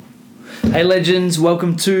Hey legends,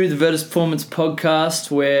 welcome to the Virtus Performance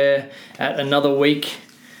Podcast. We're at another week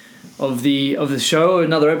of the show,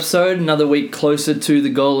 another episode, another week closer to the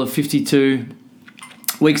goal of 52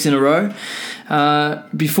 weeks in a row.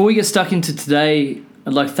 Before we get stuck into today,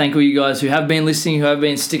 I'd like to thank all you guys who have been listening, who have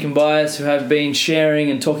been sticking by us, who have been sharing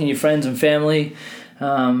and talking to your friends and family.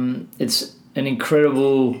 It's an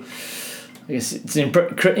incredible... I guess it's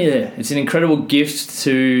an incredible gift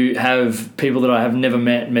to have people that I have never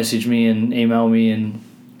met message me and email me and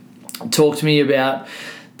talk to me about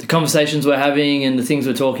the conversations we're having and the things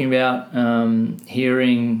we're talking about.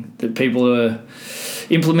 Hearing that people are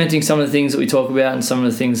implementing some of the things that we talk about and some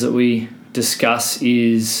of the things that we discuss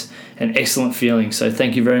is an excellent feeling. So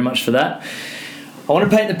thank you very much for that. I want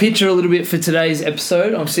to paint the picture a little bit for today's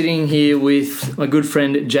episode. I'm sitting here with my good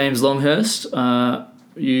friend James Longhurst.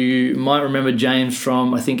 You might remember James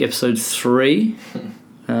from, I think, episode 3.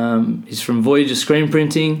 He's from Voyager Screen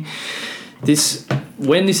Printing.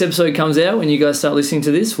 When this episode comes out, when you guys start listening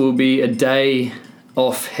to this, will be a day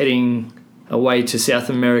off heading away to South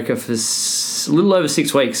America for a little over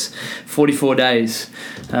 6 weeks, 44 days.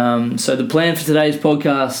 So the plan for today's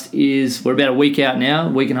podcast is we're about a week out now,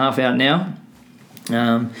 a week and a half out now.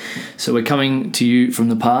 So we're coming to you from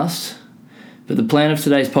the past. But the plan of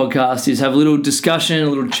today's podcast is have a little discussion, a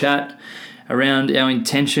little chat around our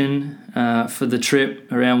intention for the trip,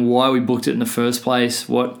 around why we booked it in the first place,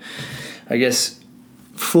 what, I guess,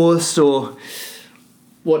 forced or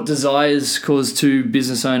what desires caused two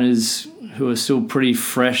business owners who are still pretty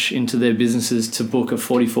fresh into their businesses to book a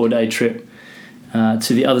 44-day trip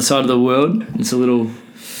to the other side of the world. It's a little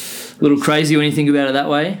crazy when you think about it that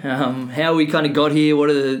way. How we kind of got here, what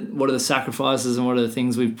are the sacrifices and what are the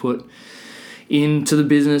things we've put into the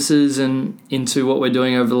businesses and into what we're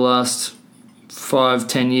doing over the last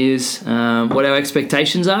 5-10 years, what our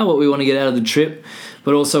expectations are, what we want to get out of the trip,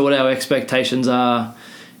 but also what our expectations are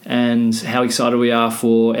and how excited we are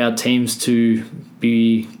for our teams to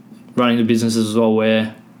be running the businesses while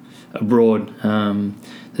we're abroad.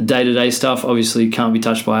 The day-to-day stuff obviously can't be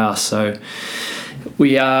touched by us, so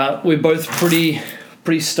we're both pretty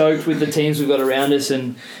stoked with the teams we've got around us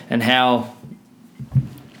and how,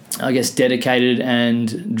 I guess, dedicated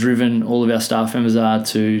and driven all of our staff members are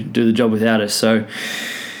to do the job without us. So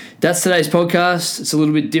that's today's podcast. It's a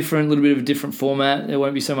little bit different, a little bit of a different format. There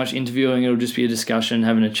won't be so much interviewing. It'll just be a discussion,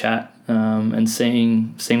 having a chat, and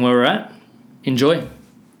seeing where we're at. Enjoy.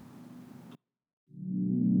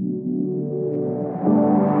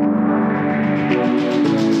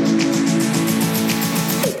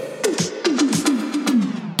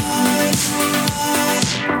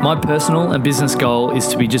 My personal and business goal is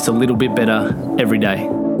to be just a little bit better every day.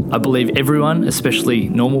 I believe everyone, especially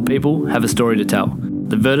normal people, have a story to tell.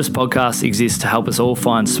 The Virtus podcast exists to help us all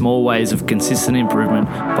find small ways of consistent improvement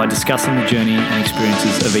by discussing the journey and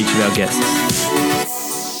experiences of each of our guests.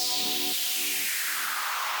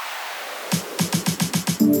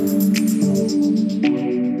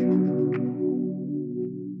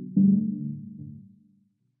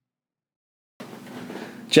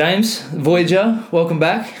 James, Voyager, welcome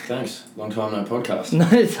back. Thanks. Long time no podcast. No,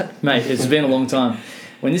 mate, it's been a long time.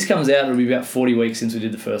 When this comes out, it'll be about 40 weeks since we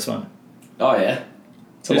did the first one. Oh, yeah?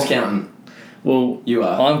 Who's counting? Well, you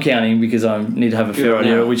are. I'm counting because I need to have a fair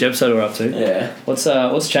idea of which episode we're up to. Yeah.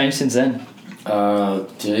 What's changed since then?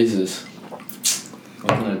 Jesus.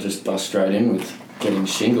 I'm going to just bust straight in with getting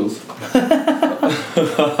shingles.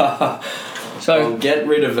 So I'll get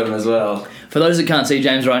rid of them as well. For those that can't see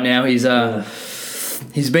James right now, he's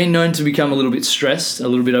been known to become a little bit stressed, a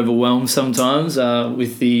little bit overwhelmed sometimes.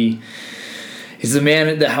 He's the man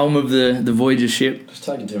at the helm of the Voyager ship. Just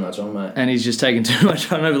taking too much on, mate. And he's just taken too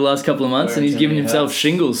much on over the last couple of months, and he's given himself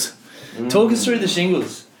shingles. Talk us through the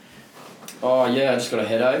shingles. Oh, yeah, I just got a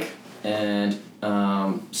headache and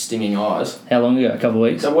stinging eyes. How long ago? A couple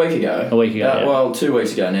of weeks? A week ago. Yeah. Well, 2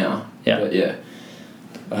 weeks ago now. Yeah. But yeah.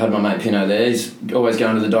 I had my mate Pino there. He's always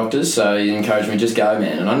going to the doctors, so he encouraged me, just go,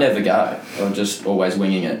 man. And I never go. I'm just always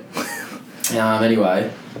winging it. Anyway,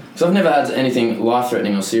 because I've never had anything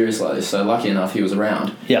life-threatening or serious like this, so lucky enough he was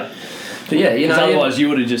around. Yeah. But yeah, you know... otherwise you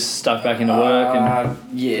would have just stuck back into work and...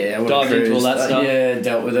 Yeah, I dived into all that stuff. Yeah,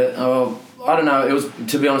 dealt with it. I don't know,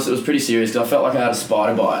 to be honest, it was pretty serious, because I felt like I had a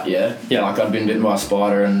spider bite, yeah? Yeah. Like I'd been bitten by a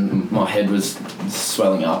spider and my head was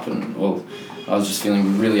swelling up and, well... I was just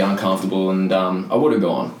feeling really uncomfortable and I would have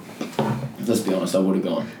gone. Let's be honest, I would have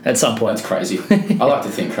gone. At some point. That's crazy. I like to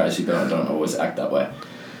think crazy, but I don't always act that way.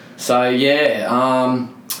 So, yeah,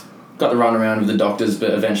 got the run around with the doctors,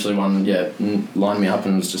 but eventually one, lined me up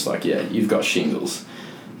and was just like, yeah, you've got shingles.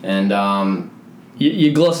 And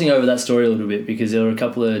You're glossing over that story a little bit because there were a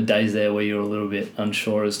couple of days there where you were a little bit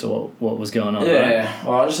unsure as to what was going on. Yeah, right?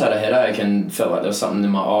 well, I just had a headache and felt like there was something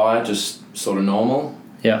in my eye, just sort of normal.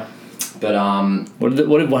 Yeah. But what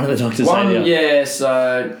did one of the doctors say to you? Yeah,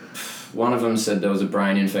 so one of them said there was a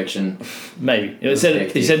brain infection. Maybe he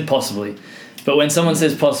said possibly, but when someone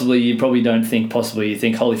says possibly, you probably don't think possibly. You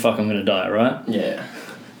think, holy fuck, I'm going to die, right? Yeah.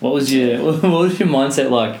 What was your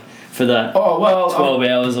mindset like for that? Oh well, 12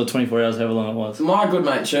 hours or 24 hours, however long it was. My good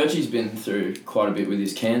mate Churchy's been through quite a bit with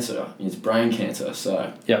his cancer, his brain cancer.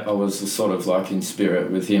 So yep. I was sort of like in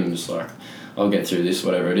spirit with him, just like I'll get through this,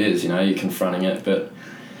 whatever it is. You're confronting it, but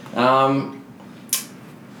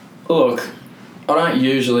look, I don't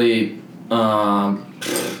usually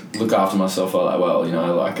look after myself all that well.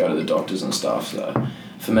 Like go to the doctors and stuff. So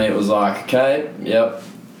for me, it was like, okay, yep.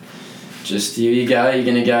 Just here you go, you're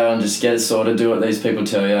going to go and just get it sorted, do what these people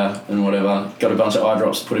tell you and whatever. Got a bunch of eye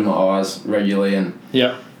drops put in my eyes regularly and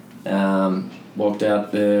walked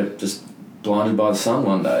out there just blinded by the sun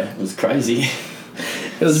one day. It was crazy.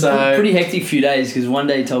 It was a pretty hectic few days because one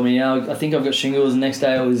day he told me, I think I've got shingles, and the next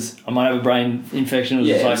day I might have a brain infection. It was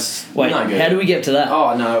just like, wait, no how do we get to that?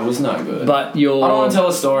 Oh, no, it was no good. But I don't want to tell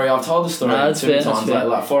the story. I've told the story too many times,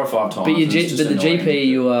 like 4 or 5 times. But the GP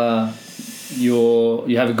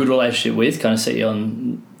you have a good relationship with, kind of set you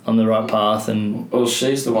on the right path. And well,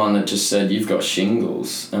 she's the one that just said, you've got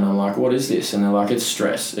shingles. And I'm like, what is this? And they're like, it's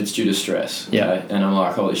stress. It's due to stress. Okay? Yeah. And I'm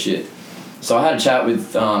like, holy shit. So I had a chat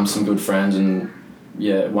with some good friends, and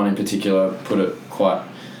one in particular put it quite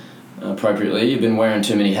appropriately. You've been wearing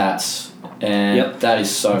too many hats. And that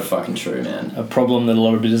is so fucking true, man. A problem that a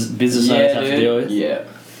lot of business owners have to deal with.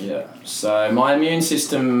 Yeah. So my immune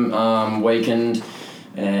system weakened,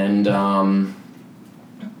 and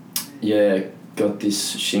got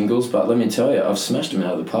this shingles. But let me tell you, I've smashed them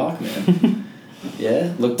out of the park, man.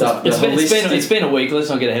 Looked up. It's been a week. Let's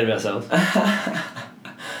not get ahead of ourselves.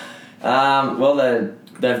 Well,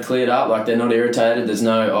 they've cleared up. Like, they're not irritated. There's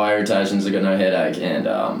no eye irritations. I've got no headache, and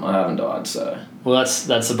I haven't died. So well,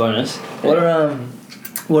 that's a bonus. Yeah.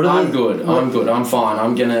 I'm good. I'm fine.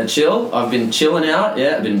 I'm gonna chill. I've been chilling out.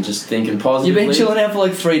 Yeah, I've been just thinking positively. You've been chilling out for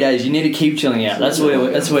like 3 days. You need to keep chilling out. That's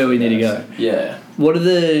where we need to go. Yeah. What are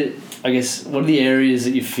the areas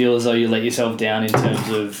that you feel as though you let yourself down in terms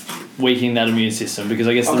of weakening that immune system? Because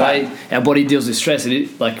I guess the way our body deals with stress,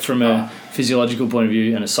 like from a physiological point of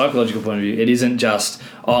view and a psychological point of view, it isn't just,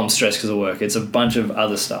 I'm stressed because of work. It's a bunch of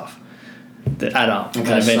other stuff that add up. Okay,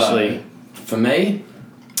 and eventually... So for me,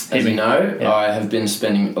 as you know, I have been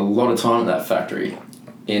spending a lot of time at that factory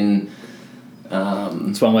in...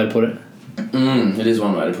 It's one way to put it. It is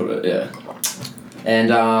one way to put it, yeah. And,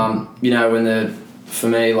 for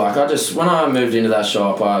me, like, when I moved into that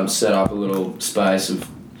shop, I set up a little space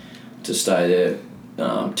to stay there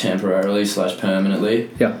temporarily / permanently.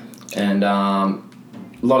 Yeah. And a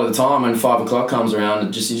lot of the time when 5 o'clock comes around,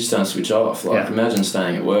 you just don't switch off. Like, imagine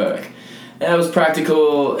staying at work. And it was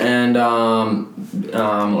practical, and I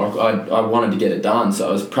wanted to get it done, so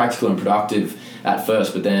it was practical and productive at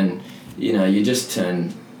first, but then,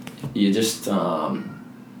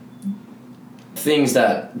 things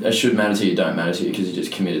that should matter to you don't matter to you because you're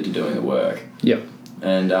just committed to doing the work. Yep.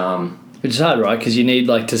 And which is hard, right? Because you need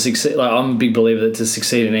to succeed. Like, I'm a big believer that to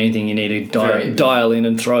succeed in anything, you need to dial in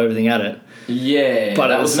and throw everything at it. Yeah, but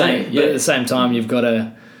at the same time, you've got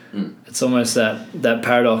to. It's almost that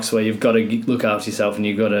paradox where you've got to look after yourself and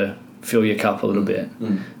you've got to fill your cup a little bit.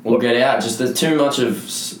 Or get out. Just there's too much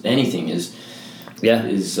of anything is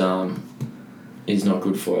not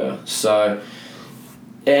good for you. So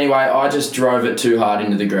anyway, I just drove it too hard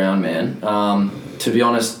into the ground, man. To be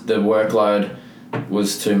honest, the workload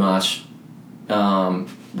was too much.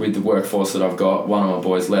 With the workforce that I've got, one of my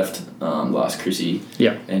boys left last Chrissy.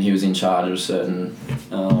 Yeah. And he was in charge of a certain...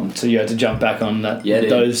 so you had to jump back on that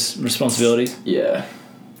those responsibilities? Yeah.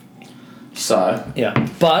 So... Yeah.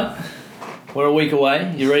 But we're a week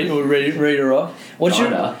away. We're ready to rock. What's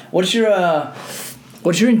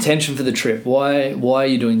your intention for the trip? Why are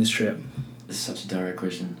you doing this trip? It's such a direct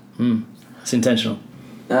question. It's intentional.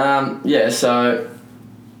 So...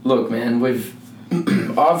 Look, man,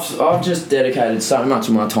 I've just dedicated so much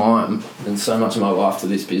of my time and so much of my life to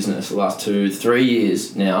this business the last 2-3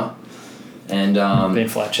 years now, and been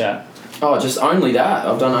flat chat. Oh, just only that.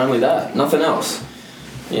 I've done only that, nothing else,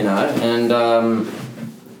 and I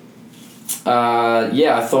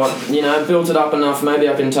thought, built it up enough. Maybe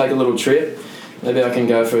I can take a little trip. Maybe I can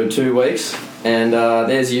go for 2 weeks. And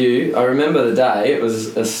there's you. I remember the day. It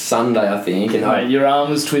was a Sunday, I think. And your arm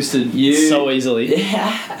was twisted so easily.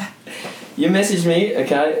 Yeah. You messaged me,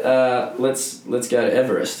 okay, let's go to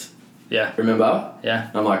Everest. Yeah. Remember?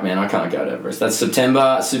 Yeah. I'm like, man, I can't go to Everest. That's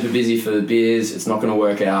September, super busy for the beers. It's not going to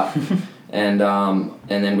work out. And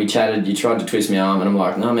then we chatted. You tried to twist my arm, and I'm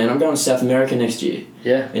like, no, man, I'm going to South America next year.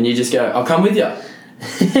 Yeah. And you just go, I'll come with you.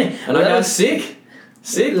 And I go, sick.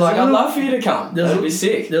 Like, I'd love for you to come. That'd be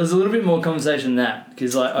sick. There was a little bit more conversation than that,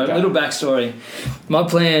 because like a little backstory. My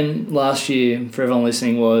plan last year, for everyone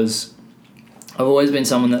listening, was I've always been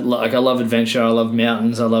someone that like I love adventure. I love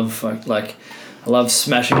mountains. I love like I love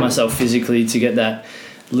smashing myself physically to get that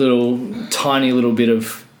tiny little bit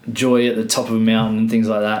of joy at the top of a mountain and things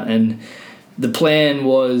like that. And the plan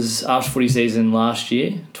was after footy season last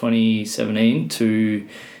year, 2017, to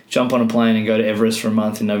jump on a plane and go to Everest for a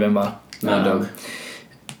month in November. No dog.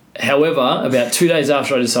 However, about 2 days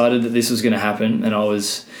after I decided that this was going to happen, and I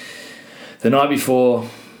was the night before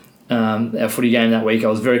our footy game that week, I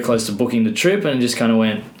was very close to booking the trip and just kind of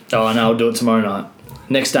went, oh no, I'll do it tomorrow night.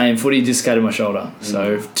 Next day in footy, dislocated my shoulder.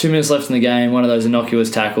 So 2 minutes left in the game, one of those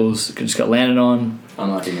innocuous tackles, just got landed on.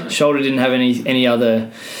 Unlucky, mate. Shoulder didn't have any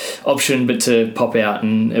other option but to pop out,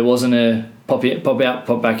 and it wasn't a pop out,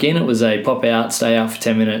 pop back in. It was a pop out, stay out for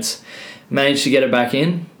 10 minutes. Managed to get it back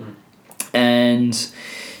in, and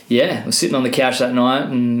yeah, I was sitting on the couch that night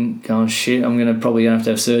and going, shit, I'm probably gonna have to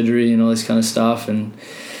have surgery and all this kind of stuff. And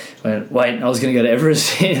wait, I was gonna go to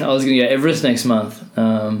Everest. I was gonna go to Everest next month.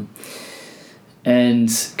 And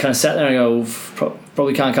kind of sat there and go, well,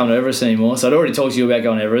 probably can't come to Everest anymore. So I'd already talked to you about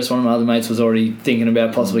going to Everest. One of my other mates was already thinking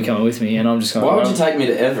about possibly coming with me, and I'm just going, why would you take me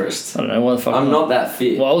to Everest? I don't know, what the fuck. I'm not that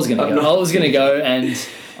fit. Well, I was gonna go, and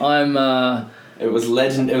I'm. It was a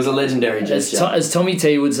legendary gesture. As Tommy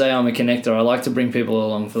T would say, I'm a connector. I like to bring people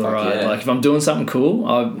along for the ride. Yeah. Like if I'm doing something cool,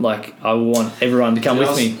 I want everyone to come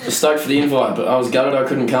with me. I was stoked for the invite, but I was gutted I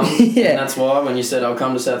couldn't come. Yeah. And that's why when you said I'll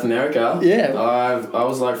come to South America, I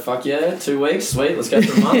was like, fuck yeah, 2 weeks, sweet, let's go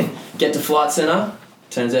for a month. Get to Flight Centre.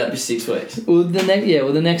 Turns out to be 6 weeks. Well,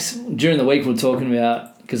 the next during the week we're talking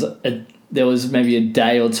about, because there was maybe a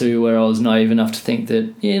day or two where I was naive enough to think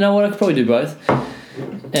that, yeah, you know what, I could probably do both.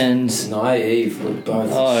 And naive, we're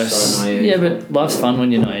both so naive. Yeah, but life's fun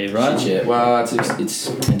when you're naive, right? Yeah, well, it's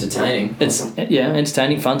entertaining. It's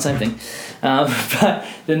entertaining, fun, same thing. But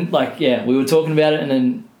then, we were talking about it, and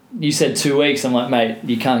then you said 2 weeks. I'm like, mate,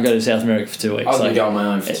 you can't go to South America for 2 weeks. I was going to go on my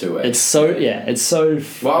own for 2 weeks. It's so.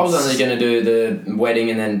 Well, I was only going to do the wedding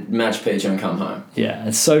and then match Peach and come home. Yeah,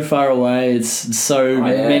 it's so far away. It's so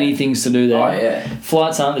many things to do there. Oh, yeah.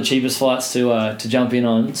 Flights aren't the cheapest flights to jump in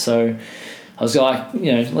on, so I was like,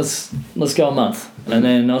 let's go a month. And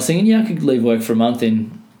then I was thinking, I could leave work for a month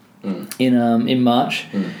in March,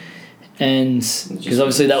 and because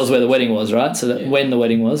obviously that was where the wedding was, right? So when the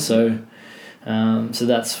wedding was, so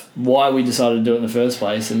that's why we decided to do it in the first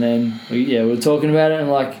place. And then we were talking about it,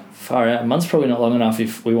 and like, far out, a month's probably not long enough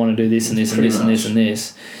if we want to do this and this and this and this and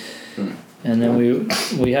this. And then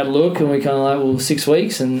we had a look, and we kind of like, well, 6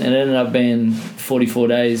 weeks, and it ended up being 44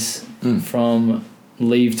 days from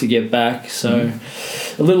leave to get back. So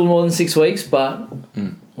a little more than 6 weeks, but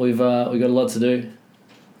we've got a lot to do.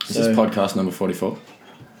 Is this podcast number 44?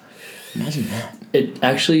 Imagine that. It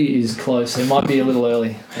actually is close. It might be a little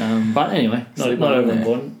early, but anyway, not over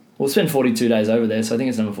important. We'll spend 42 days over there, so I think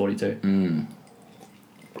it's number 42.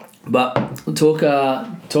 But talk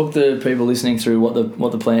to people listening through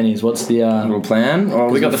what the plan is. What's the little plan?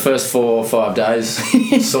 Well, we got the first 4 or 5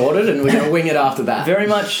 days sorted, and we're gonna wing it after that.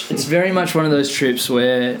 It's very much one of those trips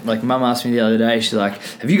where, like, Mum asked me the other day. She's like,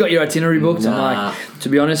 "Have you got your itinerary booked?" Nah. I'm like, "To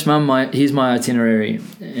be honest, Mum, here's my itinerary,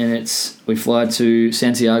 and we fly to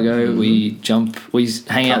Santiago. We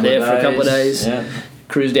hang out there for a couple of days." Yeah.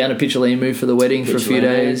 Cruise down to Pichilemu for the wedding for a few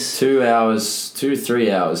days. 3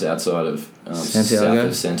 hours outside of Santiago. South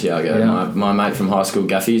of Santiago. Yeah. My mate from high school,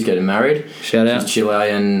 Gaffy's getting married. Shout out. His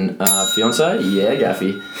Chilean fiance. Yeah,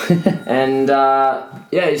 Gaffy. And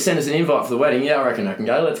he sent us an invite for the wedding. Yeah, I reckon I can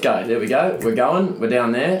go. Let's go. There we go. We're going. We're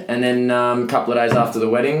down there. And then a couple of days after the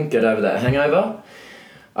wedding, get over that hangover.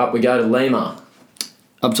 Up we go to Lima.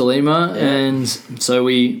 Up to Lima, and so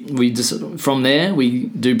we just from there we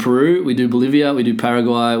do Peru, we do Bolivia, we do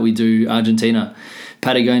Paraguay, we do Argentina,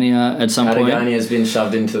 Patagonia at some point. Patagonia's been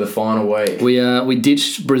shoved into the final week. We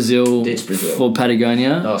ditched Brazil for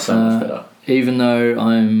Patagonia. Oh, so much better. Even though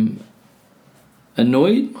I'm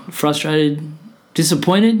annoyed, frustrated,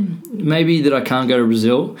 disappointed, maybe that I can't go to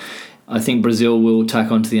Brazil. I think Brazil will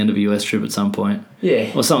tack on to the end of a US trip at some point.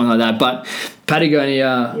 Yeah. Or something like that. But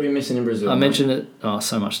Patagonia... What are you missing in Brazil? I mentioned it... Oh,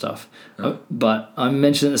 so much stuff. Oh. But I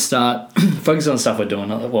mentioned at the start... focus on stuff we're doing,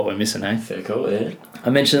 not what we're missing, eh? Fair cool, yeah. I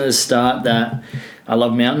mentioned at the start that I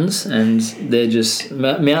love mountains, and they're just...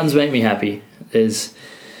 Mountains make me happy. There's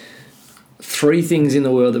 3 things in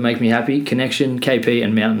the world that make me happy: connection, KP,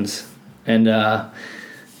 and mountains. And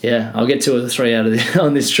yeah, I'll get 2 or 3 out of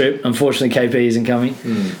on this trip. Unfortunately, KP isn't coming.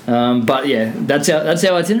 But yeah, that's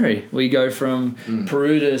our itinerary. We go from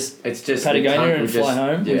Peru to Patagonia and fly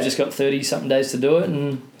home. Yeah. We've just got 30 something days to do it,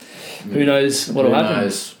 and who knows what will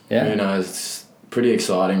happen. Who knows? It's pretty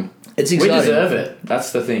exciting. It's exciting. We deserve it.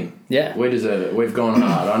 That's the thing. Yeah, we deserve it. We've gone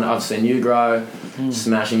hard. I've seen you grow,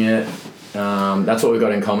 smashing it. That's what we've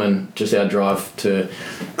got in common. Just our drive to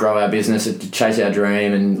grow our business, to chase our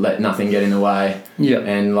dream, and let nothing get in the way. Yeah.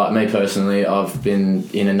 And like me personally, I've been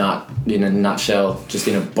in a nutshell, just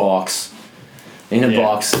in a box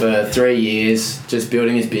for 3 years, just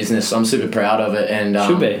building this business. I'm super proud of it, and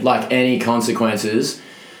should be. Like any consequences.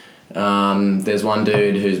 There's one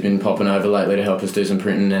dude who's been popping over lately to help us do some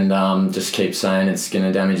printing, and just keeps saying it's going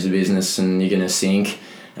to damage the business and you're going to sink.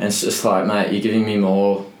 And it's just like, mate, you're giving me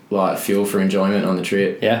more like fuel for enjoyment on the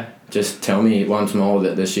trip. Yeah. Just tell me once more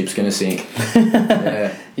that the ship's going to sink.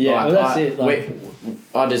 Yeah. Yeah. Like, Well, that's it. Like,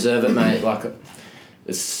 I deserve it, mate. Like,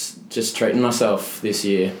 it's just treating myself this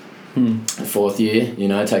year. 4th year,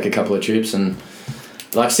 take a couple of trips, and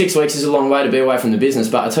like 6 weeks is a long way to be away from the business.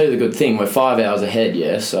 But I tell you the good thing, we're 5 hours ahead,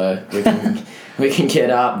 yeah. So we can get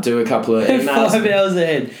up, do a couple of emails. 5 hours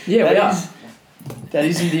ahead. Yeah, we are. That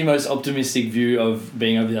isn't the most optimistic view of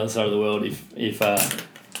being over the other side of the world. If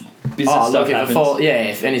business stuff happens.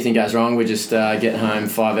 If anything goes wrong, we just get home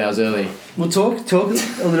 5 hours early. We'll talk a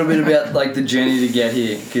little bit about like the journey to get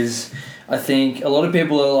here, because I think a lot of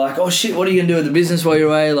people are like, oh shit, what are you gonna do with the business while you're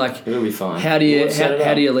away? Like, it'll be fine. How do you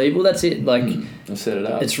leave? Well, that's it. Like, I'll set it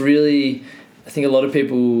up. It's really, I think a lot of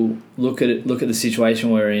people look at the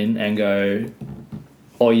situation we're in and go,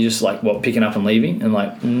 oh, you're just like picking up and leaving, and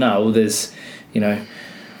like, no, well, there's,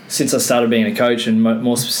 since I started being a coach, and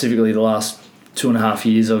more specifically the last 2.5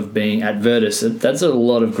 years of being at Virtus, that's a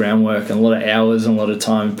lot of groundwork and a lot of hours and a lot of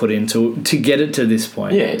time put into to get it to this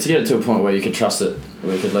point. Yeah, to get it to a point where you could trust it,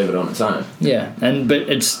 where you could leave it on its own. Yeah, but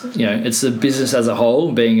it's it's the business as a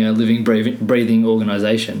whole being a living, breathing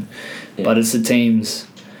organisation, but it's the teams,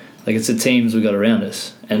 we've got around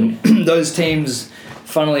us, and those teams,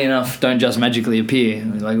 funnily enough, don't just magically appear.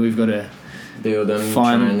 Like, we've got to build them,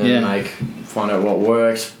 train them, find out what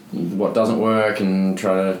works, what doesn't work, and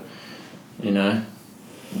try to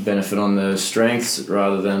benefit on the strengths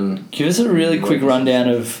rather than... Give us a really quick rundown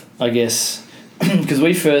of, I guess, because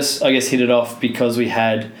we first, hit it off because we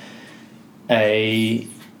had a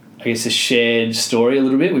shared story a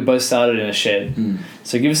little bit. We both started in a shed.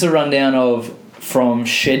 So give us a rundown of from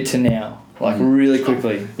shed to now, really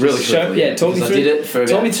quickly. Really quickly. Talk me through. I did it for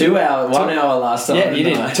about 2 hours, 1 hour last time. Yeah, you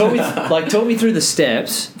did. Talk me through the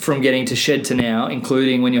steps from getting to shed to now,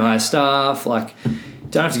 including when you hire staff,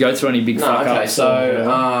 don't have to go through any big fuck ups. So,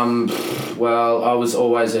 I was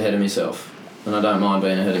always ahead of myself, and I don't mind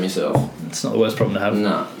being ahead of myself. It's not the worst problem to have.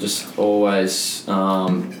 No, just always taking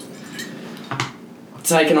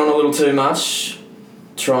on a little too much,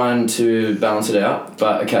 trying to balance it out.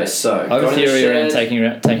 But okay, so I have a theory around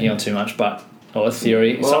taking on too much, but a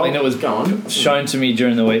theory, something that was shown to me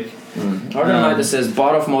during the week. I got a mate that says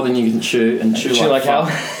bite off more than you can chew, and chew like hell.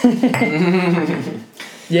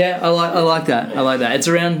 Yeah, I like that. It's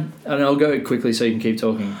around, and I'll go quickly so you can keep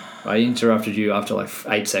talking. I interrupted you after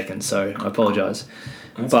 8 seconds, so I apologise.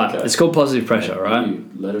 But okay. It's called positive pressure, right? You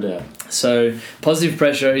let it out. So positive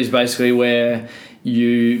pressure is basically where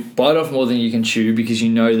you bite off more than you can chew, because you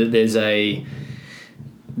know that there's a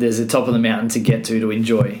top of the mountain to get to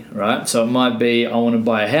enjoy, right? So it might be, I want to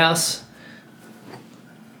buy a house.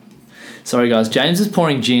 Sorry guys, James is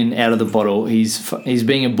pouring gin out of the bottle. He's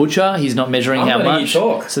being a butcher. He's not measuring how much.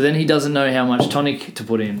 So then he doesn't know how much tonic to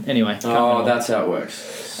put in. Anyway. Oh, that's how it works.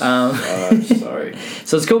 Sorry.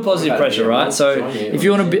 So it's called positive pressure, right? So if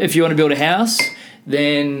you want to build a house,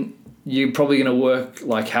 then you're probably going to work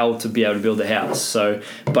like hell to be able to build a house. So,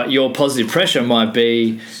 but your positive pressure might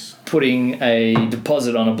be putting a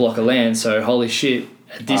deposit on a block of land. So holy shit.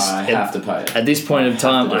 I have to pay it. At this point of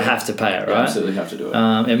time, I have to pay it, right? I absolutely have to do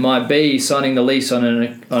it. It might be signing the lease on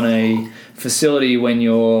a facility when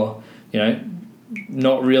you're,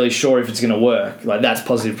 not really sure if it's going to work. Like, that's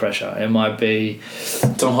positive pressure. It might be,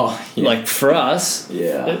 like for us,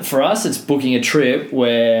 it's booking a trip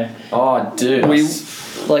where we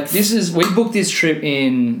booked this trip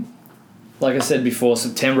in, like I said before,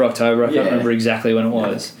 September, October. I can't remember exactly when it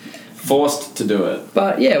was. Forced to do it.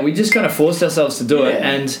 But yeah, we just kind of forced ourselves to do it.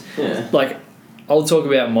 And I'll talk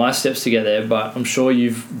about my steps to get there, but I'm sure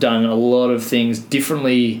you've done a lot of things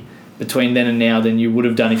differently between then and now than you would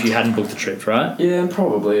have done if you hadn't booked the trip, right? Yeah,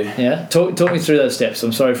 probably. Yeah? Talk me through those steps.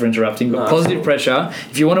 I'm sorry for interrupting, but positive pressure,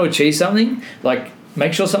 if you want to achieve something,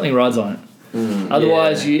 make sure something rides on it.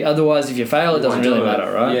 Otherwise, if you fail, it doesn't really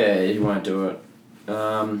matter, right? Yeah, you won't do it.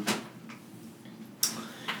 I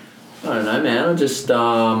don't know, man. I just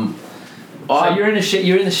So you're in the shed.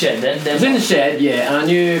 You're in the shed. Then I was in the shed, yeah, and I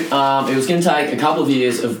knew it was going to take a couple of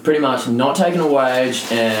years of pretty much not taking a wage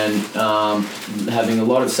and having a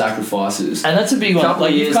lot of sacrifices. And that's a big one. Couple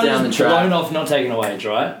of years you've down the track. blown off not taking a wage,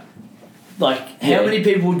 right? Like, how many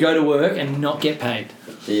people would go to work and not get paid?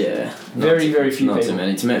 Yeah, Very few people. Not too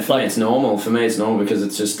many. For me, it's normal. For me, it's normal because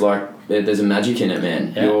it's just like there's a magic in it,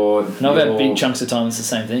 man. Yeah. And I've had big chunks of time. It's the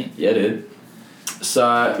same thing. Yeah, dude.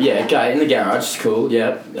 So yeah, okay, in the garage, it's cool.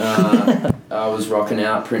 Yeah, I was rocking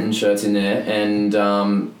out, printing shirts in there, and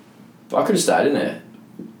I could have stayed in there,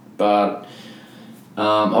 but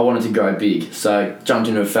I wanted to go big. So jumped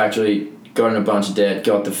into a factory, got in a bunch of debt,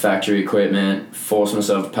 got the factory equipment, forced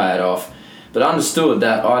myself to pay it off, but I understood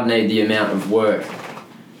that I'd need the amount of work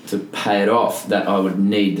to pay it off that I would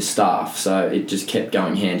need the staff. So it just kept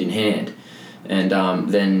going hand in hand, and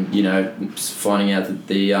then finding out that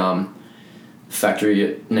the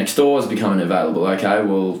factory next door is becoming available. Okay,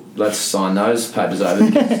 well, let's sign those papers over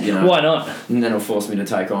because, why not? And then it'll force me to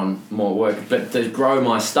take on more work, but to grow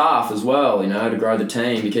my staff as well, to grow the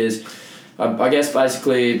team, because I guess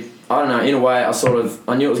basically, I don't know, in a way I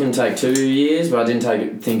knew it was going to take 2 years, but I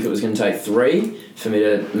didn't think it was going to take 3 for me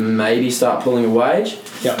to maybe start pulling a wage.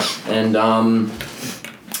 Yeah. And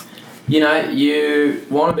you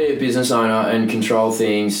want to be a business owner and control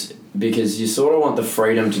things because you sort of want the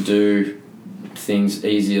freedom to do things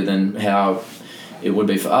easier than how it would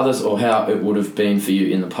be for others or how it would have been for you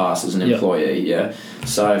in the past as an employee. Yeah.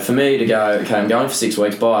 So for me to go, okay, I'm going for 6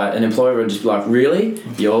 weeks, bye, an employer would just be like, really?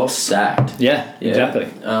 You're sacked. Yeah, exactly.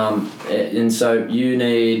 And so you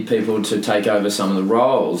need people to take over some of the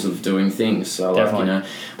roles of doing things. So like,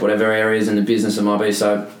 whatever areas in the business it might be.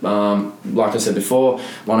 So like I said before,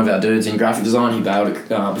 one of our dudes in graphic design, he bailed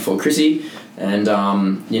before Chrissy. And,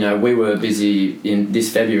 we were busy in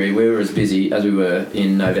this February. We were as busy as we were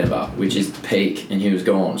in November, which is peak, and he was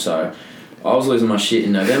gone. So I was losing my shit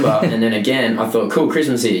in November. And then again, I thought, cool,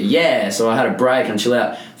 Christmas here. Yeah. So I had a break and chill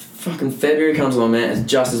out. Fucking February comes along, man. It's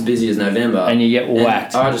just as busy as November. And you get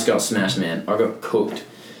whacked. I just got smashed, man. I got cooked.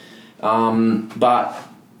 But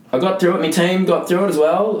I got through it. My team got through it as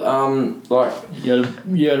well.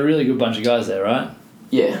 You had a really good bunch of guys there, right?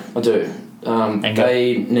 Yeah, I do.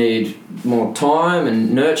 They need more time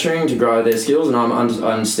and nurturing to grow their skills, and I'm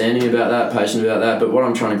understanding about that, patient about that, but what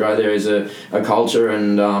I'm trying to grow there is a culture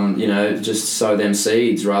and just sow them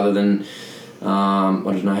seeds rather than I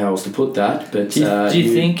don't know how else to put that, but do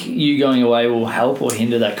you think you going away will help or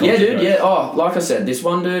hinder that culture? Yeah, dude. Yeah. Oh, like I said, this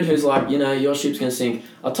one dude who's like, your ship's gonna sink,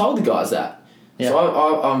 I told the guys that. Yeah.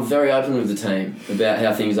 So I'm very open with the team about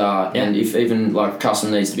how things are, and if even like a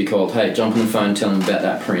customer needs to be called, hey, jump on the phone and tell them about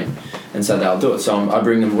that print, and so they'll do it. So I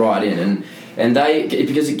bring them right in, and they,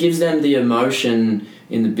 because it gives them the emotion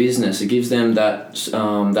in the business, it gives them that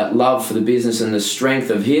that love for the business and the strength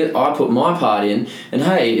of here. I put my part in, and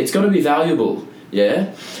hey, it's got to be valuable,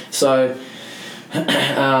 yeah. So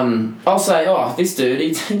I'll say, this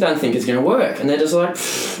dude, he don't think it's going to work. And they're just like,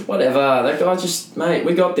 whatever, that guy just, mate,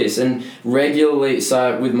 we got this. And regularly,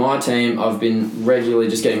 so with my team, I've been regularly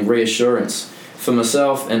just getting reassurance for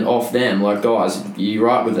myself and off them. Like, guys, are you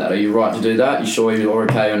right with that? Are you right to do that? You sure you're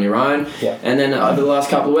okay on your own? Yeah. And then over the last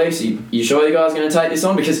couple of weeks, you sure you guys are going to take this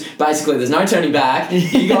on? Because basically there's no turning back.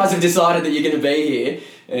 You guys have decided that you're going to be here.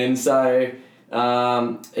 And so,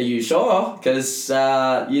 are you sure? Because,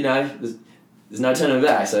 there's no turning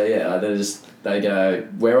back. So yeah, they go,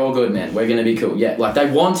 we're all good, man. We're gonna be cool. Yeah, like they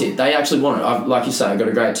want it. They actually want it. Like you say, I've got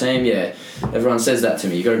a great team. Yeah, everyone says that to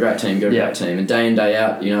me. You got a great team. You got a great team. And day in day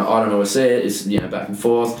out, I don't know what to say. It's back and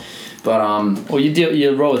forth. But well,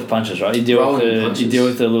 you roll with punches, right? You deal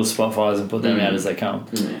with the little spot fires and put them out as they come.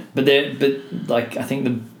 Mm. But I think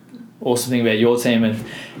the awesome thing about your team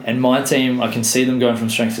and my team, I can see them going from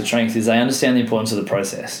strength to strength, is they understand the importance of the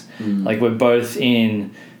process. Mm. Like we're both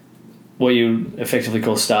in what you effectively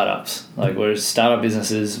call startups. Like we're startup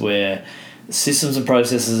businesses where systems and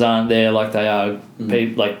processes aren't there like they are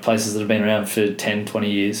like places that have been around for 10,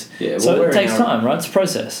 20 years. Yeah, so it takes time, right? It's a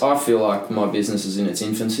process. I feel like my business is in its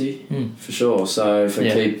infancy, for sure. So if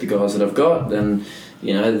I keep the guys that I've got, then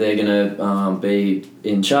they're going to be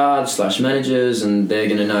in charge / managers, and they're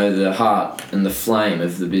going to know the heart and the flame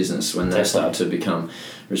of the business when they start to become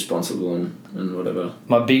responsible and whatever.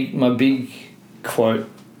 My big quote,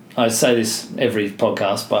 I say this every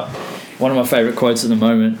podcast, but one of my favourite quotes at the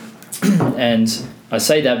moment, and I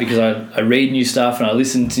say that because I read new stuff and I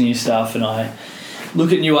listen to new stuff and I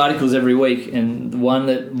look at new articles every week, and the one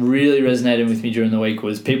that really resonated with me during the week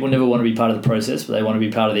was people never want to be part of the process, but they want to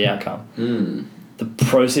be part of the outcome. The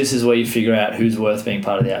process is where you figure out who's worth being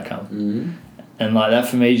part of the outcome. And like that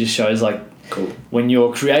for me just shows like when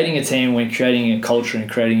you're creating a team, when creating a culture and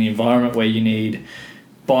creating an environment where you need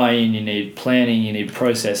buy-in, you need planning, you need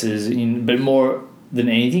processes, but more than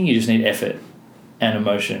anything, you just need effort and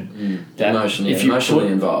emotion. Emotionally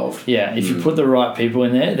involved. Yeah, if you put the right people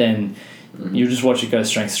in there, then you just watch it go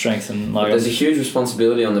strength to strength. And like, there's a huge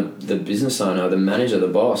responsibility on the business owner, the manager, the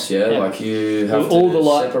boss. Yeah, like you have to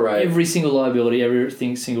separate every single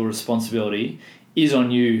liability, single responsibility is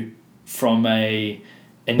on you from a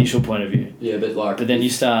initial point of view. Yeah, but then you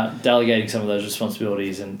start delegating some of those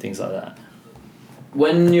responsibilities and things like that.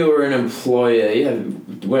 When you were an employee,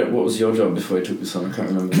 what was your job before you took this on? I can't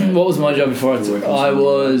remember. What was my job before you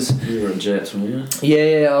were at Jets, weren't you?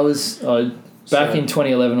 Yeah, I was. Back in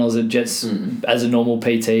 2011, I was at Jets as a normal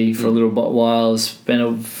PT for a little while.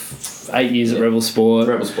 Spent 8 years at Rebel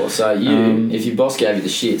Sport. So if your boss gave you the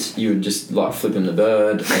shits, you would just like flip him the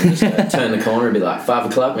bird and just turn the corner and be like,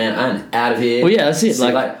 5 o'clock, man, I'm out of here. Well, yeah, that's it.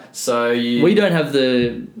 We don't have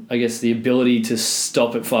the ability to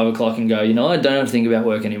stop at 5 o'clock and go, I don't have to think about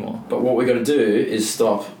work anymore. But what we got to do is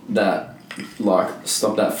stop that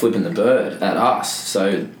flipping the bird at us.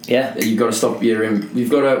 So you've got to stop.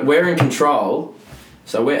 We're in control.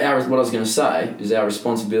 So what I was going to say is our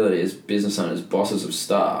responsibility as business owners, bosses of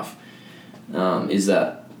staff, is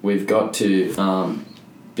that we've got to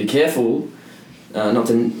be careful not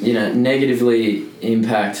to negatively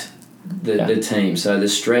impact the team. So the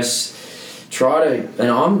stress. And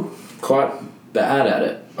I'm quite bad at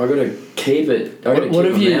it. I got to keep it. What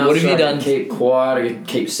have you done? Keep quiet. I got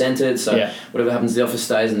to keep centered. So whatever happens, the office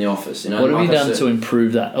stays in the office. What have you done to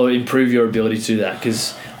improve that, or improve your ability to do that?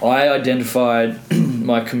 Because I identified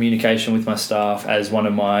my communication with my staff as one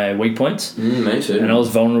of my weak points. Me too. And I was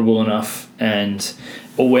vulnerable enough and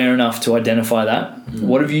aware enough to identify that.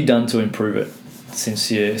 What have you done to improve it since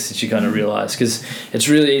you kind of realised? Because it's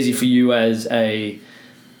really easy for you as a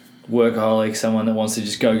workaholic, someone that wants to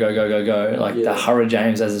just go, the Hurra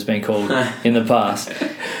James, as it's been called in the past.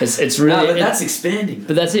 It's really but that's expanding.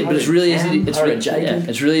 But that's it. But it's really easy.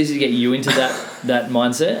 It's really easy to get you into that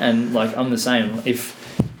mindset. And like I'm the same. If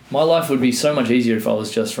my life would be so much easier if I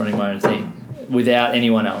was just running my own thing without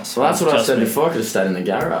anyone else. Well, that's what I said before. I could have stayed in the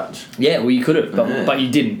garage. Yeah, well, you could have, but you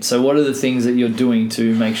didn't. So what are the things that you're doing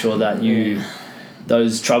to make sure that you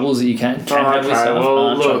those troubles that you can have yourself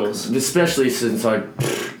aren't troubles? Especially since I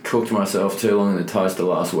cooked myself too long in the toaster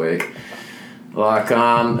last week. So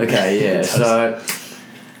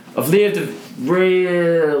I've lived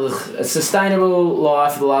a sustainable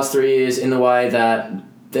life for the last 3 years in the way that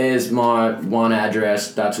there's my one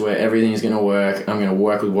address, that's where everything's going to work. I'm going to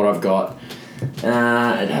work with what I've got.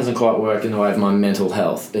 It hasn't quite worked in the way of my mental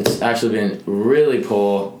health. It's actually been really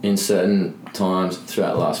poor in certain times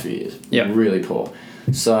throughout the last few years. Yeah. Really poor.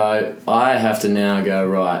 So I have to now go,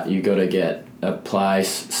 right, you've got to get a place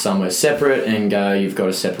somewhere separate and go, you've got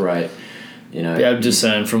to separate, be able to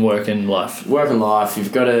discern from work and life.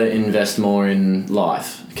 You've got to invest more in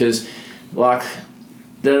life. Because, my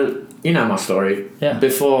story. Yeah.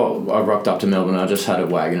 Before I rocked up to Melbourne, I just had a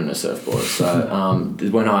wagon and a surfboard. So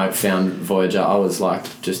when I found Voyager, I was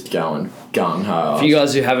just going gung-ho. For you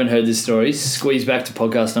guys who haven't heard this story, squeeze back to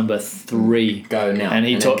podcast number 3. Go now.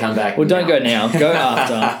 And come back. Well, don't go now. Go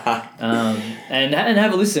after. And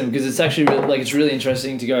have a listen, because it's actually it's really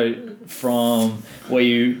interesting to go from where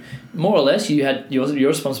you more or less you had your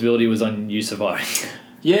responsibility was on you surviving.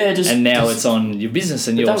 Yeah, and now it's on your business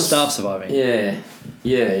and your staff surviving. Yeah.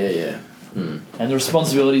 And the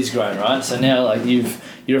responsibility's grown, right? So now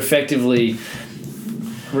you're effectively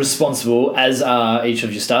responsible, as are each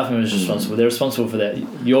of your staff members responsible. They're responsible for that.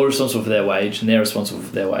 You're responsible for their wage, and they're responsible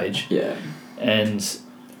for their wage. Yeah. And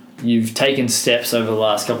you've taken steps over the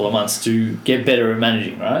last couple of months to get better at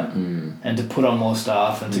managing, right? And to put on more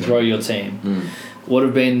staff and to grow your team. What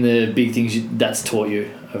have been the big things that's taught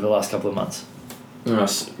you over the last couple of months?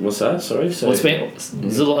 What's that? Sorry. That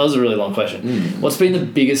was a really long question. What's been the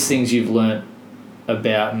biggest things you've learnt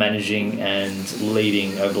about managing and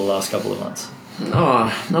leading over the last couple of months?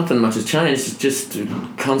 Nothing much has changed. It's just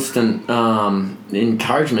constant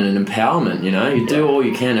encouragement and empowerment. You do all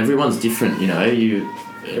you can. Everyone's different.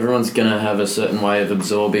 Everyone's gonna have a certain way of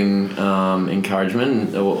absorbing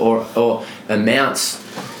encouragement or amounts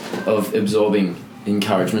of absorbing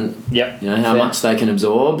encouragement. Yep. How much they can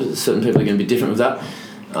absorb. Certain people are going to be different with that.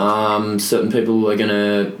 Certain people are going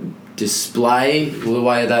to display the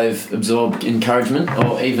way they've absorbed encouragement,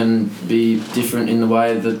 or even be different in the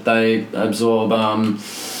way that they absorb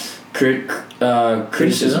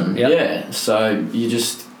criticism. Yep. Yeah, so you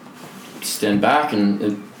just stand back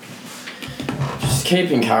and just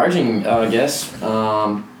keep encouraging, I guess.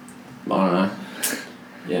 I don't know.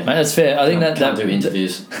 Yeah, Mate, that's fair. I think can't do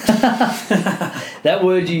interviews. That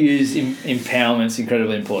word you use, empowerment's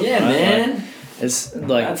incredibly important. Yeah, right? man. Like, it's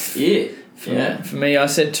like That's it. For me, I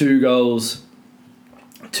set two goals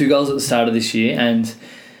at the start of this year, and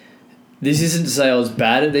this isn't to say I was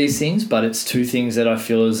bad at these things, but it's two things that I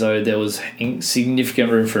feel as though there was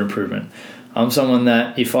significant room for improvement. I'm someone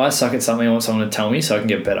that if I suck at something, I want someone to tell me so I can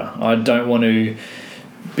get better. I don't want to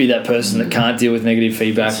be that person that can't deal with negative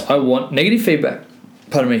feedback. I want negative feedback.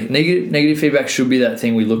 Pardon me. Negative feedback should be that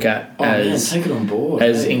thing we look at as take it on board.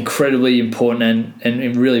 As incredibly important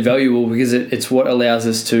and really valuable, because it's what allows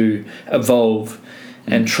us to evolve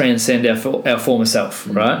and transcend our former self,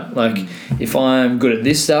 right? Like if I'm good at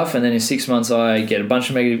this stuff and then in 6 months I get a bunch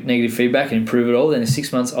of negative feedback and improve it all, then in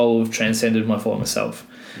 6 months I'll have transcended my former self.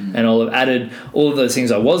 And I'll have added all of those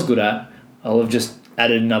things I was good at, I'll have just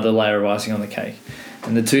added another layer of icing on the cake.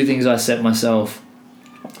 And the two things I set myself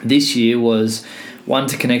this year was, one,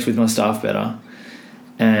 to connect with my staff better,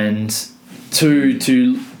 and two,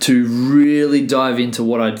 to really dive into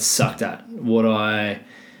what I'd sucked at, what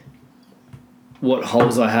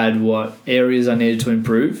holes I had, what areas I needed to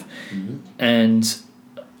improve. And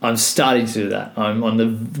I'm starting to do that. I'm on the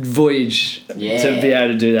voyage to be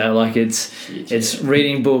able to do that. Like it's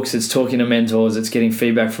reading books, it's talking to mentors, it's getting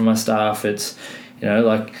feedback from my staff. It's,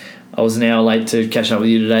 like I was an hour late to catch up with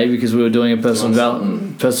you today because we were doing a personal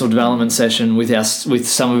development session with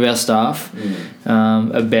some of our staff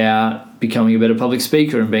about becoming a better public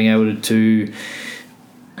speaker and being able to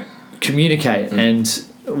communicate. And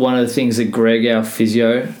one of the things that Greg, our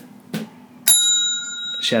physio,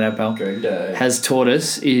 shout out pal, has taught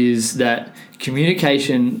us is that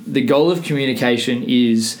communication, the goal of communication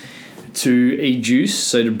is to educe,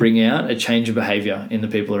 so to bring out a change of behaviour in the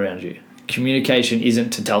people around you. Communication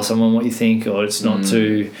isn't to tell someone what you think, or it's not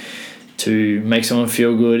to make someone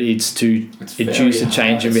feel good. It's to induce a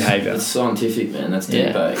change in behaviour. It's scientific, man. That's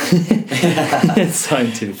deep, It's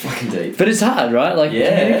scientific. Fucking deep. But it's hard, right? Like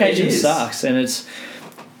communication sucks, and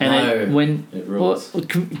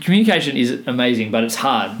communication is amazing, but it's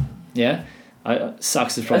hard. Yeah,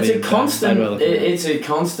 sucks is probably. It's a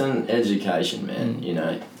constant education, man.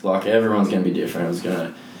 Like everyone's going to be different.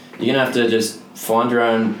 You're going to have to just find your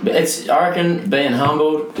own. I reckon being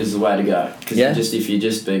humbled is the way to go. Because if you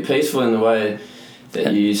just be peaceful in the way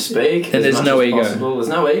that you speak, and there's no ego. There's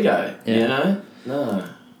no ego. No.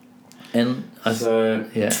 And I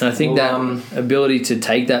think that ability to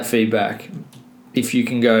take that feedback, if you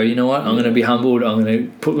can go, you know what, I'm going to be humbled, I'm going to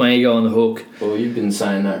put my ego on the hook. Well, you've been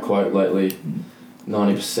saying that quote lately.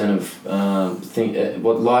 90% of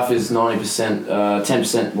what life is 90%,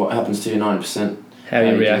 10% what happens to you, 90% how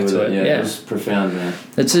you react to it. Yeah, it was profound, man.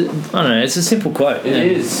 It's a simple quote. It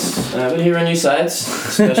is. But hearing you say it's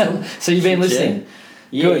special. So you've been listening.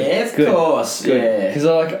 Yeah, of course. Good. Yeah. Because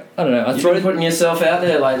I don't know. You've been putting yourself out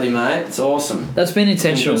there lately, mate. It's awesome. That's been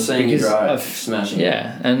intentional. Seeing you grow, smashing.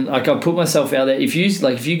 Yeah, and I put myself out there. If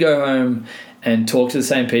you go home and talk to the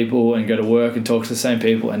same people and go to work and talk to the same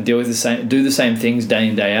people and do the same things day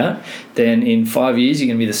in, day out, then in 5 years you're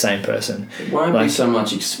going to be the same person. It won't be so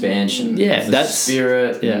much expansion. Yeah, the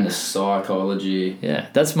spirit and the psychology. Yeah,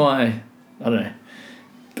 that's I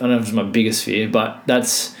don't know if it's my biggest fear, but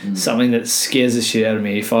that's something that scares the shit out of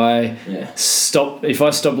me. If I stop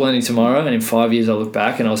learning tomorrow and in 5 years I look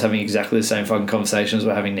back and I was having exactly the same fucking conversations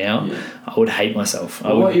we're having now, I would hate myself.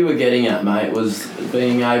 What you were getting at, mate, was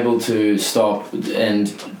being able to stop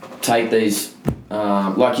and take these,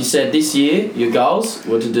 like you said, this year your goals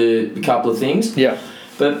were to do a couple of things. Yeah.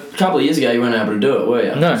 But a couple of years ago you weren't able to do it, were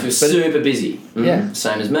you? No. You were super busy. Yeah.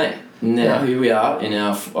 Same as me. Now here we are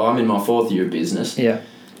I'm in my 4th year of business. Yeah.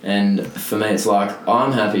 And for me, it's like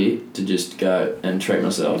I'm happy to just go and treat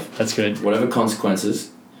myself. That's good. Whatever consequences,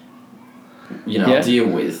 I'll deal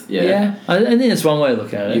with. Yeah. I think that's one way to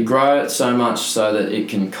look at it. You grow it so much so that it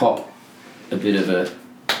can cop a bit of a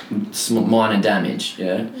minor damage.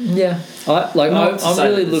 Yeah. Yeah. I'm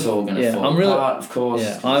really looking. It's all going to fall apart, of course.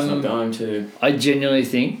 Yeah. It's not going to. I genuinely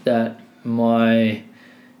think that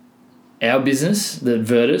our business, the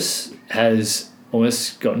Virtus, has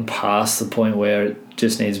almost gotten past the point where it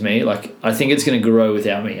just needs me. Like, I think it's going to grow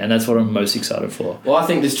without me, and that's what I'm most excited for. Well, I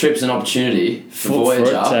think this trip's an opportunity for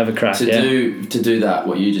Voyager to have a crack, to do that.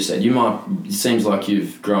 What you just said, it seems like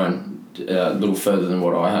you've grown a little further than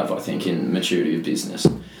what I have. I think in maturity of business.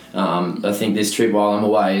 I think this trip while I'm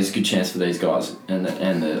away is a good chance for these guys, and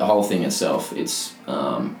the whole thing itself. It's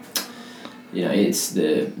it's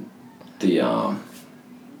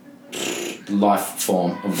life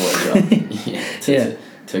form of Voyager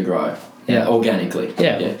to grow. Yeah, organically.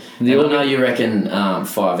 Yeah. I know you reckon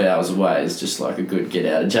 5 hours away is just like a good get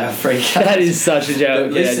out of jail free card. That is such a get out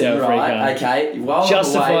of jail free card. Okay, while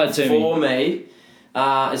Justify I'm away, it to for me,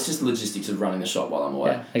 it's just logistics of running the shop while I'm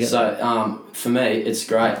away. Yeah, so for me, it's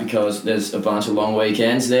great because there's a bunch of long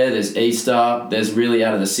weekends there. There's Easter. There's really,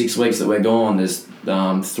 out of the 6 weeks that we're gone, there's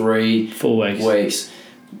 3 full weeks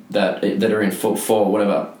that are in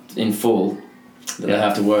full that they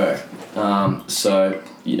have to work. So,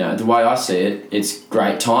 the way I see it, it's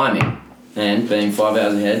great timing. And being 5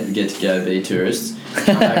 hours ahead, we get to go be tourists,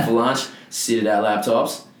 come back for lunch, sit at our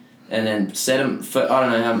laptops, and then set them for, I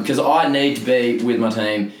don't know how, because I need to be with my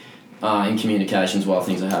team in communications while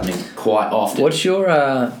things are happening quite often. What's your,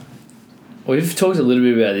 we've talked a little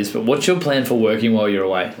bit about this, but what's your plan for working while you're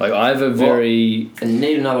away? Like, I have I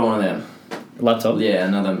need another one of them. Laptop? Yeah,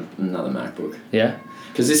 another MacBook. Yeah?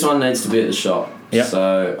 Because this one needs to be at the shop. Yeah.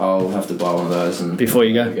 So I'll have to buy one of those and before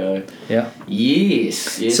you go. Yeah.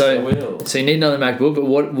 Yes, so, I will. So you need another MacBook, but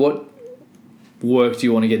what work do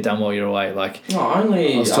you want to get done while you're away? Like, I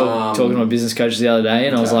was talking to my business coach the other day,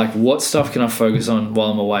 and I was like, what stuff can I focus on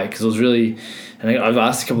while I'm away? Because I was really, and I've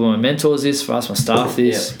asked a couple of my mentors this, I've asked my staff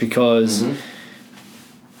this, because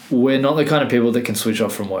we're not the kind of people that can switch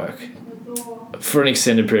off from work for an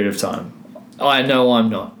extended period of time. I know I'm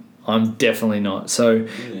not. I'm definitely not. So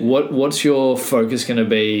what's your focus going to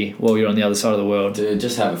be while you're on the other side of the world? Dude,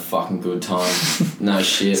 just have a fucking good time. No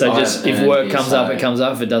shit. So just, if work comes up, it comes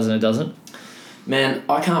up. If it doesn't, it doesn't. Man,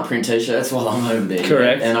 I can't print t-shirts while I'm over there.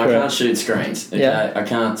 Correct. And I can't shoot screens. Okay? Yeah. I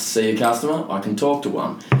can't see a customer. I can talk to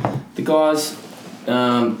one. The guys,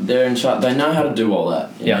 they're in charge. They know how to do all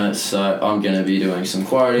that. You know? So I'm going to be doing some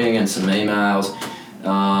quoting and some emails.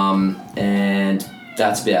 And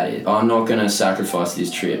that's about it. I'm not going to sacrifice this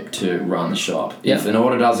trip to run the shop. If an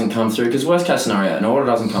order doesn't come through, because worst case scenario, an order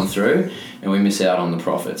doesn't come through and we miss out on the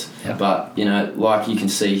profits. But, like you can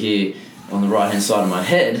see here on the right-hand side of my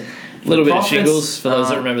head, a little bit of shingles for those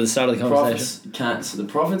that remember the start of the conversation. The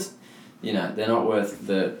profits, they're not worth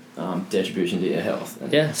the detribution to your health.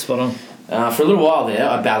 Yeah, spot on. For a little while there,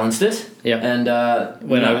 I balanced it. Yeah. And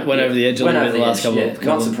went over the edge a little bit the last couple of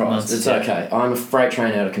not surprised. months. It's okay. I'm a freight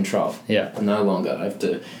train out of control. Yeah. No longer. I have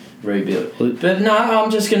to rebuild. But no,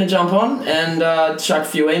 I'm just going to jump on and chuck a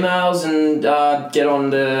few emails and get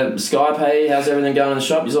on the Skype. Hey, how's everything going in the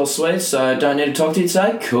shop? It's all sweet, so don't need to talk to you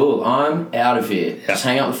today? Cool, I'm out of here. Yeah. Just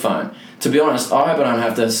hang up the phone. To be honest, I hope I don't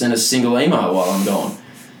have to send a single email while I'm gone.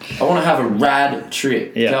 I want to have a rad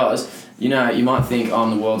trip because... you might think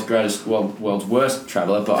I'm the world's worst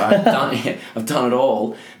traveller, but I've done it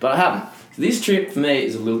all, but I haven't. This trip for me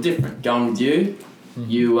is a little different. Going with you,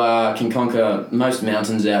 you can conquer most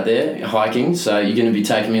mountains out there hiking, so you're going to be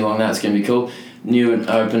taking me along that. It's going to be cool, new and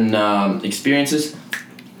open experiences.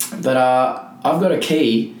 But I've got a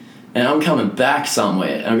key, and I'm coming back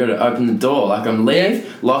somewhere, and I've got to open the door. Like I'm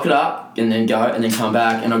leave, lock it up, and then go, and then come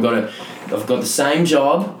back, and I've got the same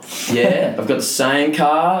job, I've got the same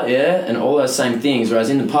car, and all those same things, whereas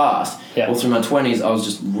in the past, all through my 20s, I was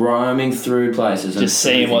just roaming through places. Just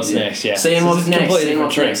seeing what's next, Seeing what's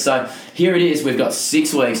next. So here it is, we've got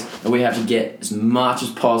 6 weeks, and we have to get as much as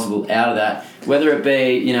possible out of that, whether it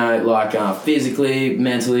be, physically,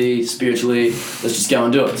 mentally, spiritually, let's just go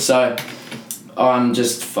and do it. So I'm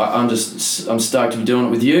stoked to be doing it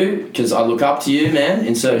with you, because I look up to you, man,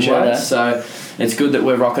 in certain ways. So it's good that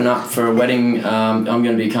we're rocking up for a wedding. I'm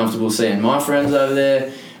going to be comfortable seeing my friends over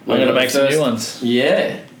there. We're going to make some new ones.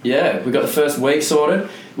 Yeah. We got the first week sorted.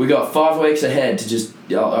 We got 5 weeks ahead to just...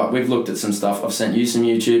 we've looked at some stuff. I've sent you some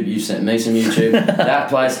YouTube. You've sent me some YouTube. That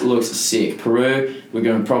place looks sick. Peru, we're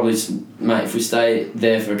going to probably... Mate, if we stay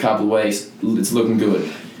there for a couple of weeks, it's looking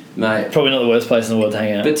good. Mate. Probably not the worst place in the world to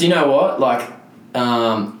hang out. But do you know what?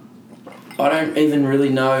 I don't even really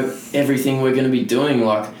know everything we're going to be doing.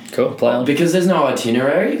 Cool, play on. Because there's no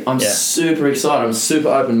itinerary, I'm super excited. I'm super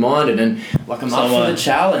open-minded, and I'm up for the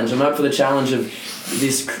challenge. I'm up for the challenge of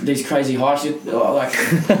these crazy hikes.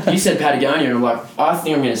 You said Patagonia, and I'm like, I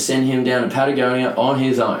think I'm going to send him down to Patagonia on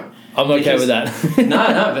his own. I'm okay with that.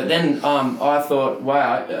 no, but then I thought,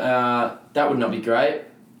 wow, that would not be great.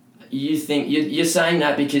 You think you're saying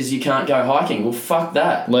that because you can't go hiking? Well, fuck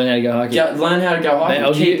that. Learn how to go hiking. Learn how to go hiking.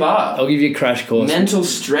 Mate, keep up. I'll give you a crash course. Mental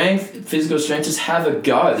strength, physical strength. Just have a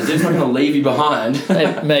go. The dude's not going to leave you behind.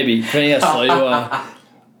 Maybe depending how slow you are.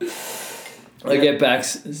 I get back.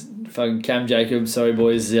 Fucking Cam Jacob. Sorry,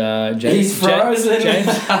 boys. James, he's frozen.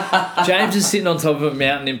 James is sitting on top of a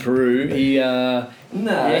mountain in Peru. He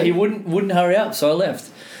he wouldn't hurry up, so I left.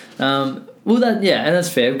 And that's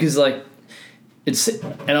fair because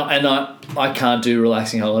I can't do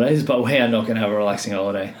relaxing holidays, but we are not going to have a relaxing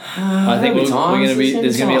holiday. I think there's going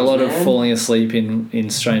to be a lot of falling asleep in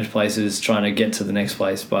strange places trying to get to the next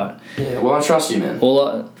place. But yeah, well, I trust you, man.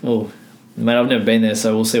 Man, I've never been there,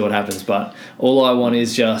 so we'll see what happens. But all I want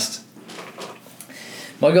is just.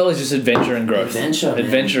 My goal is just adventure and growth.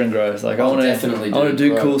 Adventure and growth. Like I want to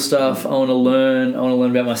do cool stuff. I want to learn. I want to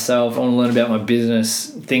learn about myself. I want to learn about my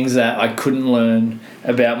business. Things that I couldn't learn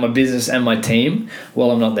about my business and my team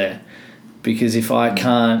while I'm not there. Because if I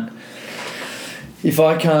can't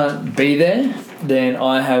be there, then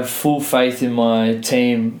I have full faith in my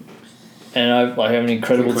team, and I have an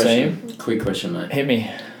incredible team. Quick question, mate. Hit me.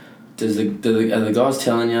 Are the guys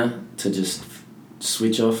telling you to just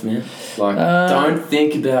switch off, man? Like, don't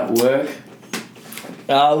think about work.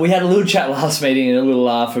 We had a little chat last meeting and a little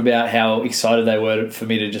laugh about how excited they were for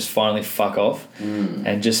me to just finally fuck off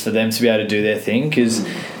and just for them to be able to do their thing. Because,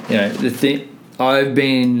 I've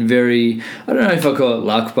been very, I don't know if I call it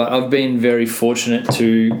luck, but I've been very fortunate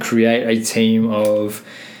to create a team of,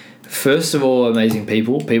 first of all, amazing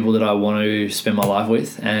people that I want to spend my life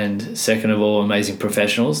with, and second of all, amazing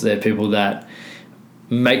professionals. They're people that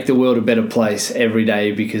make the world a better place every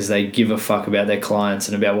day because they give a fuck about their clients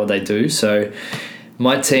and about what they do. So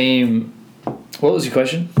my team... What was your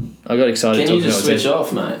question? I got excited. Can you just switch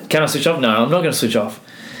off, mate? Can I switch off? No, I'm not going to switch off.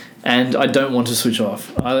 And I don't want to switch off.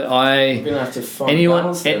 You're going to have to find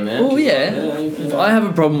balance there, man. Well, yeah. I have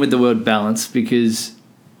a problem with the word balance because...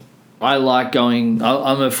 I like going...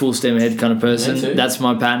 I'm a full steam ahead kind of person. Me too. That's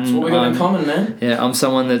my pattern. That's what we got in common, man. Yeah, I'm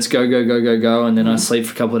someone that's go, and then I sleep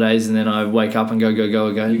for a couple of days, and then I wake up and go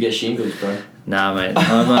again. You get shingles, bro. Nah, mate.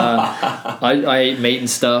 I eat meat and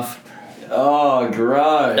stuff. Oh,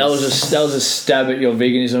 gross. That was a stab at your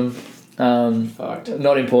veganism. Fucked.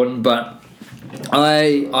 Not important, but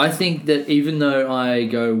I think that even though I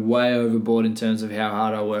go way overboard in terms of how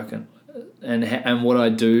hard I work and what I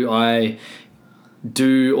do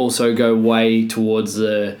also go way towards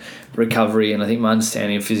the recovery, and I think my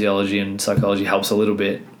understanding of physiology and psychology helps a little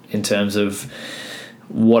bit in terms of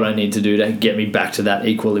what I need to do to get me back to that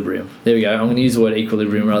equilibrium. There we go. I'm going to use the word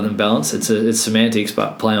equilibrium rather than balance. It's semantics,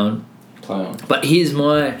 but play on. But this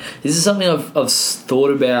is something I've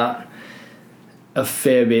thought about a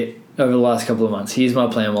fair bit over the last couple of months. Here's my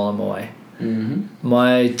plan while I'm away. Mm-hmm.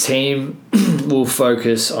 My team will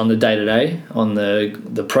focus on the day-to-day, on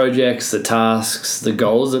the projects, the tasks, the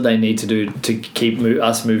goals that they need to do to keep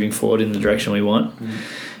us moving forward in the direction we want.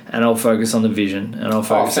 And I'll focus on the vision, and I'll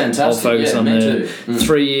focus on the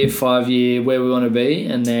 3-year, 5-year, where we want to be.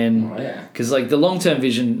 And then, because the long-term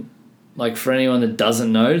vision, like for anyone that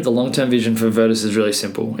doesn't know, the long-term vision for Virtus is really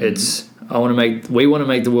simple. It's we want to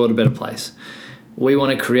make the world a better place. We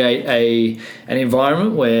want to create an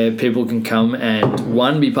environment where people can come and,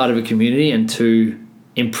 one, be part of a community, and two,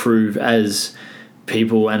 improve as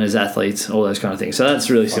people and as athletes, all those kind of things. So that's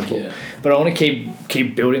really simple. Yeah. But I want to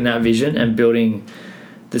keep building that vision and building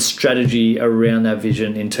the strategy around that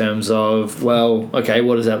vision in terms of, what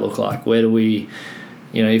does that look like? Where do we,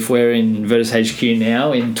 if we're in Virtus HQ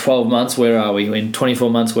now, in 12 months, where are we? In 24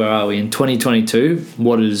 months, where are we? In 2022,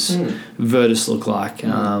 what does Virtus look like?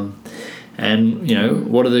 And,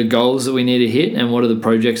 what are the goals that we need to hit, and what are the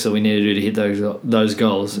projects that we need to do to hit those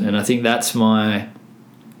goals? And I think that's my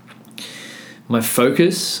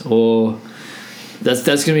focus, or that's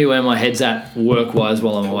going to be where my head's at work-wise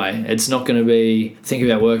while I'm away. It's not going to be thinking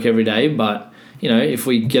about work every day, but, if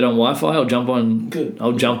we get on Wi-Fi, I'll jump on. Good.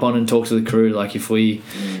 I'll jump on and talk to the crew. Like if we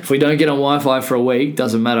don't get on Wi-Fi for a week,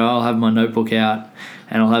 doesn't matter. I'll have my notebook out,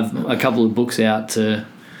 and I'll have a couple of books out to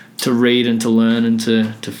read and to learn and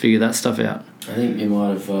to figure that stuff out. I think you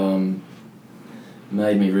might have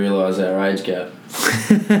made me realise our age gap.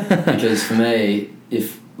 Because for me,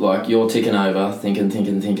 if you're ticking over, thinking,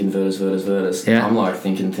 Virtus, yeah. I'm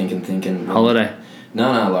thinking. Holiday.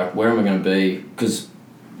 No, where am I going to be? Because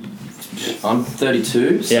I'm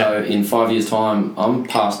 32, so in 5 years' time, I'm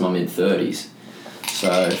past my mid-30s.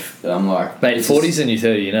 So I'm like... Mate, 40's and you're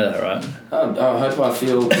 30, you know that, right? I hope I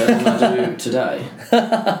feel better than I do today.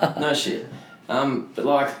 No shit. But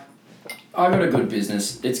I got a good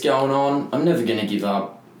business. It's going on. I'm never going to give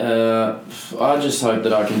up. I just hope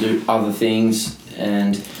that I can do other things,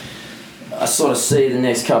 and I sort of see the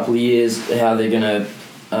next couple of years how they're going to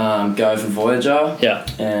go for Voyager. Yeah.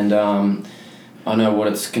 And I know what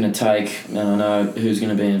it's going to take, and I know who's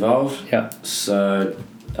going to be involved. Yeah. So...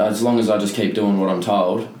 as long as I just keep doing what I'm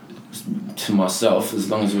told to myself, as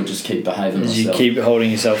long as we just keep behaving myself. You keep holding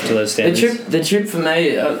yourself to those standards. The trip for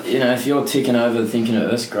me, if you're ticking over thinking,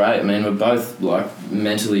 that's great. I mean, we're both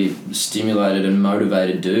mentally stimulated and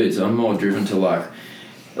motivated dudes. I'm more driven to how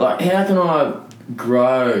can I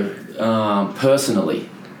grow personally.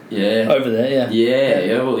 Yeah. Over there,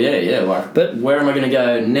 Yeah. Like, but where am I going to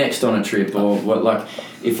go next on a trip, or what? Like,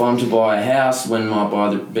 if I'm to buy a house, when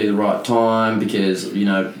might be the right time? Because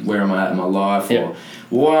where am I at in my life? Or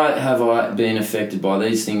why have I been affected by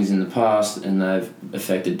these things in the past and they've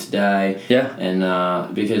affected today? Yeah.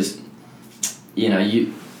 And because I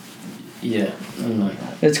don't know.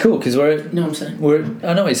 It's cool because You know what I'm saying?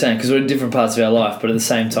 I know what you're saying, because we're in different parts of our life, but at the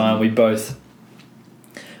same time we both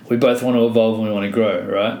want to evolve and we want to grow,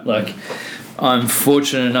 right? Like, I'm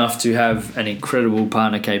fortunate enough to have an incredible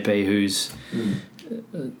partner, KP, who's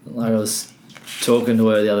like, I was talking to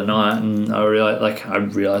her the other night, and I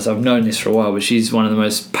realized I've known this for a while, but she's one of the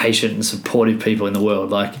most patient and supportive people in the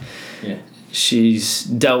world. Like, she's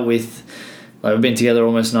dealt with, like, we've been together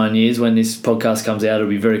almost 9 years. When this podcast comes out, it'll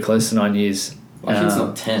be very close to 9 years. I think it's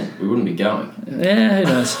not 10. We wouldn't be going. Yeah, who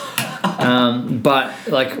knows? But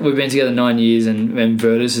like, we've been together 9 years, and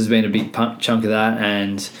Virtus has been a big chunk of that,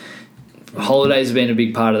 and holidays have been a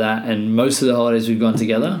big part of that. And most of the holidays we've gone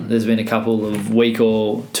together, there's been a couple of week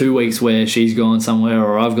or 2 weeks where she's gone somewhere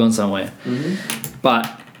or I've gone somewhere. Mm-hmm. But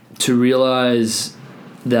to realise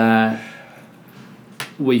that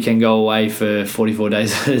we can go away for 44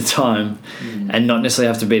 days at a time and not necessarily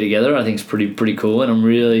have to be together, I think is pretty cool. And I'm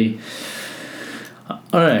really, I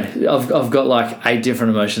don't know, I've got like 8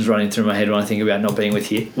 different emotions running through my head when I think about not being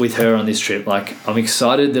with her on this trip. Like, I'm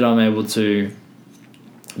excited that I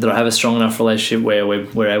have a strong enough relationship where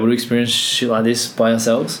we're able to experience shit like this by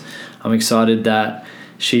ourselves. I'm excited that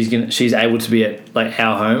she's able to be at like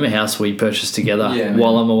our home, a house we purchased together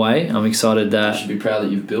while I'm away. I'm excited that you should be proud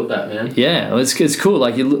that you've built that, man. Yeah, it's cool.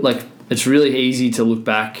 Like, you look, like, it's really easy to look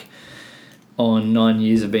back on 9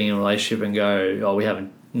 years of being in a relationship and go, oh,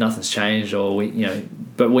 nothing's changed, or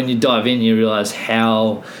but when you dive in, you realize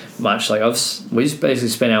how much, like, we basically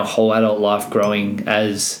spent our whole adult life growing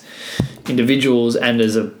as individuals and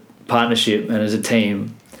as a partnership and as a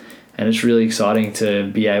team, and it's really exciting to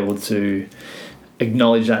be able to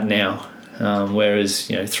acknowledge that now, whereas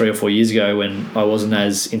 3 or 4 years ago, when I wasn't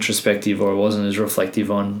as introspective or I wasn't as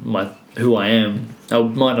reflective on who I am, I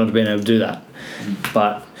might not have been able to do that.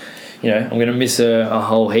 But I'm going to miss her a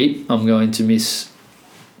whole heap. I'm going to miss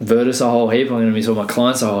Virtus a whole heap. I'm going to miss all my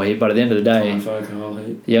clients a whole heap. But at the end of the day, Common folk a whole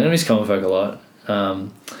heap. Yeah, I'm going to miss Common Folk a lot.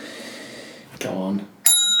 Go on.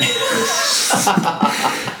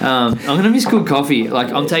 I'm going to miss good coffee.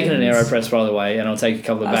 Like, I'm taking an AeroPress, by the way, and I'll take a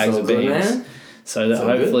couple of bags of beans. Man. So that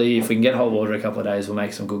hopefully, if we can get hot water a couple of days, we'll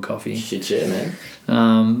make some good coffee. Shit, yeah, man.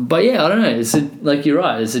 But yeah, I don't know. Like, you're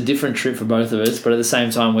right. It's a different trip for both of us, but at the same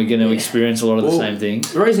time, we're going to experience a lot of the same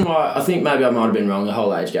things. The reason why, I think maybe I might have been wrong, the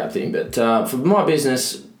whole age gap thing, but for my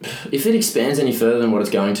business, if it expands any further than what it's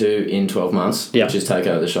going to in 12 months, which is take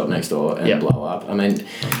over the shop next door and blow up. I mean,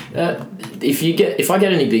 if I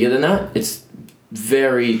get any bigger than that, it's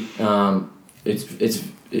very,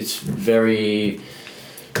 it's very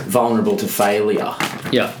vulnerable to failure.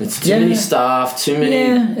 Yeah, it's too many staff, too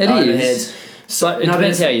many overheads. So it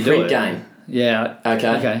depends how you do it. Game. Yeah.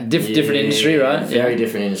 Okay. Different industry, right? Very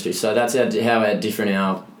different industry. So that's how our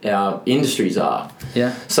different our industries are.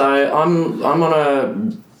 Yeah. So I'm on a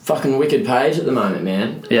fucking wicked page at the moment,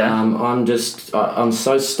 man. Yeah. I'm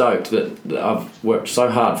so stoked that I've worked so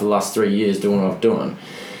hard for the last 3 years doing what I'm doing.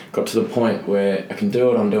 Got to the point where I can do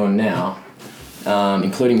what I'm doing now,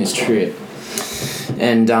 including this trip.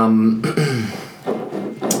 And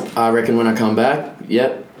I reckon when I come back,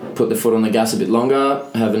 put the foot on the gas a bit longer,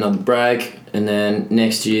 have another break, and then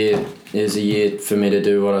next year is a year for me to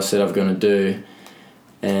do what I said I'm going to do.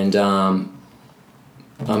 And I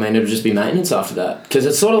mean, it'll just be maintenance after that, because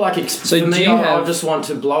it's sort of like for me, I just want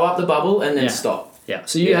to blow up the bubble and then stop. Yeah.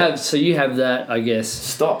 So you have that, I guess,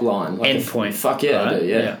 stop line, like endpoint. Fuck yeah, right? I do.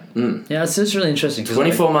 Yeah. Yeah, it's really interesting.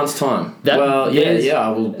 24 months time. I will.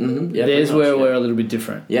 There's where we're a little bit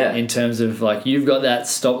different. Yeah. In terms of, like, you've got that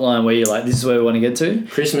stop line where you're like, this is where we want to get to.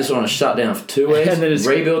 Christmas, we want to shut down for 2 weeks, and then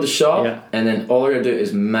rebuild the shop, and then all we're gonna do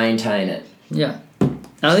is maintain it. Yeah.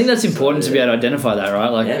 And I think that's important to be able to identify that, right?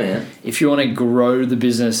 Like, if you want to grow the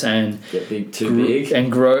business and get big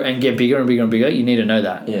and grow and get bigger and bigger and bigger, you need to know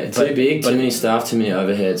that. Yeah, too big, too many staff, too many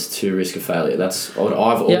overheads, too risk of failure. That's what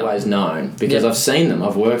I've always known, because I've seen them,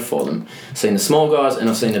 I've worked for them, I've seen the small guys and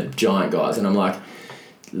I've seen the giant guys, and I'm like,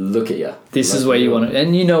 look at you. This is where you want to,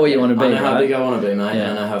 and you know where you want to be. I know how right? big I want to be, mate.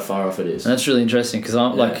 Yeah. I know how far off it is. And that's really interesting, because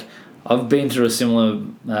I'm like, I've been through a similar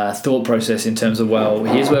thought process in terms of, well,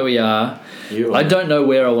 here's where we are. I don't know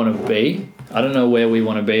where I want to be. I don't know where we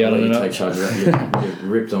want to be. I don't know. Take charge of that. You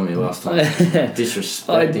ripped on me last time. Disrespecting.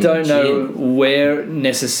 I don't know where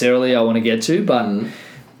necessarily I want to get to, but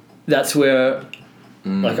that's where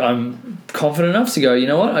like I'm confident enough to go, you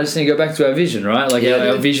know what, I just need to go back to our vision, right? Like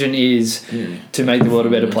our vision is to make the world a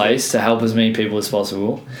better place, to help as many people as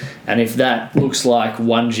possible. And if that looks like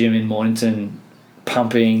one gym in Mornington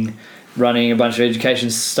pumping, running a bunch of education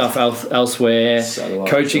stuff elsewhere,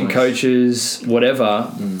 coaching coaches,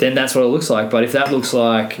 whatever, then that's what it looks like. But if that looks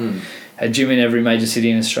like a gym in every major city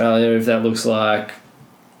in Australia, if that looks like,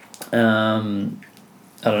 I don't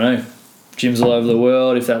know, gyms all over the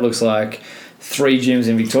world, if that looks like 3 gyms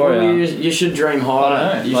in Victoria. Well, you should dream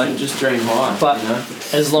high. You should just dream high. But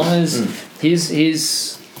as long as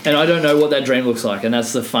he's and I don't know what that dream looks like, and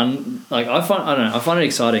that's the fun. Like I find it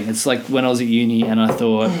exciting. It's like when I was at uni and I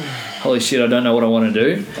thought, holy shit, I don't know what I want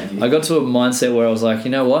to do. I got to a mindset where I was like,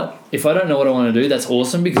 you know what? If I don't know what I want to do, that's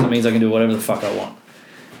awesome because it means I can do whatever the fuck I want.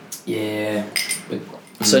 Yeah.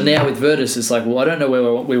 So now with Virtus, it's like, well, I don't know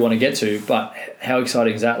where we want to get to, but how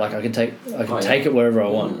exciting is that? Like I can take it wherever I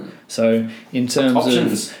want. So in terms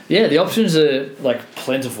options. the options are like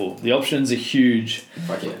plentiful. The options are huge.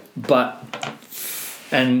 Fuck yeah. But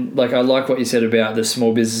and like I like what you said about the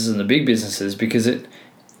small businesses and the big businesses, because it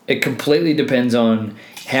completely depends on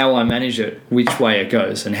how I manage it, which way it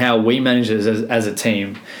goes, and how we manage it as a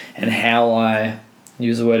team, and how I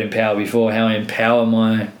use the word empower before, how I empower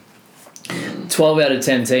my 12 out of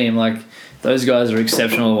 10 team. Like those guys are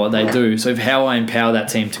exceptional at what they do. So how I empower that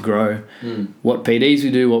team to grow, what PDs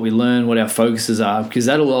we do, what we learn, what our focuses are, because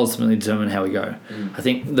that'll ultimately determine how we go. I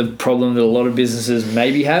think the problem that a lot of businesses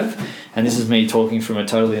maybe have, and this is me talking from a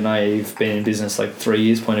totally naive, been in business like 3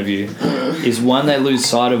 years point of view, is one, they lose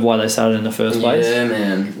sight of why they started in the first place. Yeah,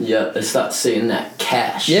 man. Yeah, they start seeing that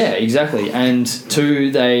cash. Yeah, exactly. And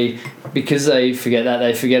 2, because they forget that,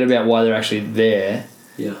 they forget about why they're actually there,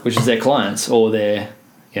 which is their clients or their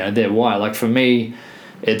why. Like for me,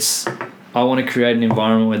 it's I want to create an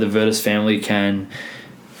environment where the Virtus family can,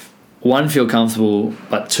 1, feel comfortable,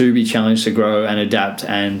 but 2, be challenged to grow and adapt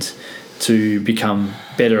and to become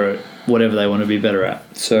better at whatever they want to be better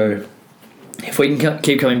at. So if we can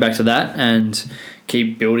keep coming back to that and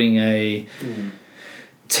keep building a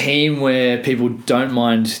team where people don't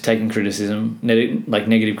mind taking criticism, like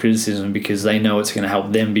negative criticism, because they know it's going to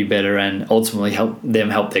help them be better and ultimately help them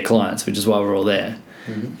help their clients, which is why we're all there.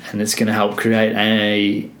 And it's going to help create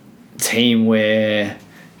a team where,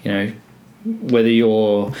 whether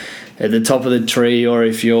you're at the top of the tree or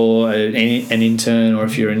if you're an intern or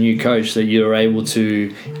if you're a new coach, that you're able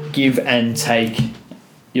to give and take.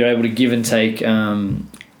 You're able to give and take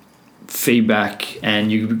feedback,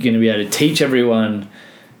 and you're going to be able to teach everyone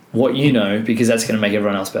what you know, because that's going to make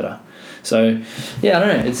everyone else better. So, yeah, I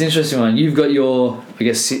don't know. It's an interesting one. You've got your, I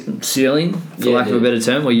guess, ceiling, for lack of a better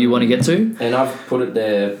term, where you want to get to. And I've put it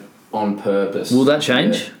there on purpose. Will that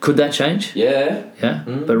change? Yeah. Could that change? Yeah. Yeah?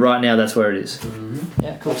 But right now, that's where it is.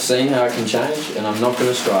 Yeah, cool. I've seen how it can change, and I'm not going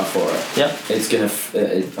to strive for it.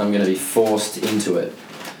 Yep. I'm going to be forced into it.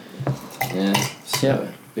 Yeah. So,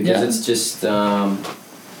 because it's just... I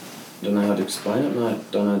don't know how to explain it,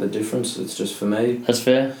 mate. Don't know the difference. It's just for me. That's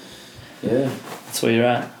fair. Yeah. That's where you're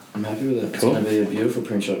at. I'm happy with it. Cool. It's going to be a beautiful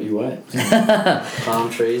print shot. You wait. Palm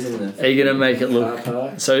trees in the... Are you going to make it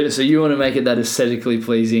look... So you want to make it that aesthetically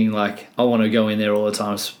pleasing, like, I want to go in there all the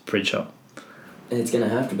time, print shop? It's going to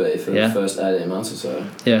have to be for the first 18 months or so.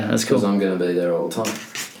 Yeah, that's cool. Because I'm going to be there all the time.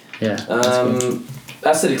 Yeah, that's cool.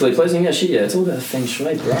 Aesthetically pleasing, it's all about feng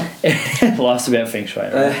shui, bro. Life's about feng shui,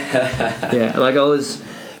 right? Yeah, like I was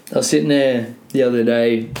sitting there the other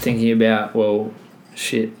day thinking about, well,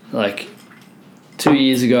 shit, like 2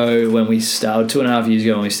 years ago when we started, 2.5 years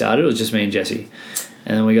ago when we started, it was just me and Jesse.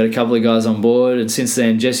 And then we got a couple of guys on board, and since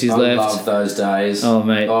then Jesse's left. I love those days. Oh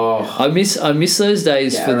mate, I miss those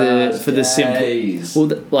days for the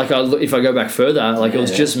simple. Well, if I go back further, it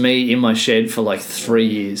was just me in my shed for like 3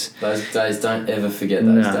 years. Those days, don't ever forget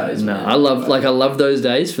those days. No, man. I love those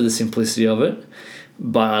days for the simplicity of it,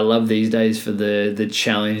 but I love these days for the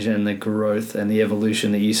challenge and the growth and the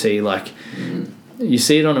evolution that you see. Like. You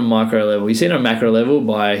see it on a micro level. You see it on a macro level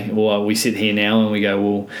we sit here now and we go,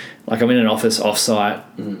 well, like I'm in an office off-site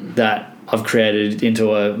that I've created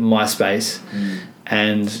into a MySpace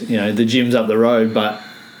and, the gym's up the road, but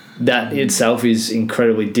that itself is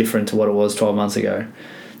incredibly different to what it was 12 months ago.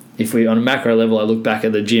 If we, on a macro level, I look back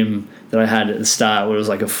at the gym that I had at the start where it was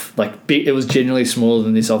big, it was genuinely smaller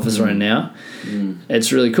than this office right now.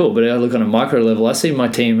 It's really cool. But I look on a micro level, I see my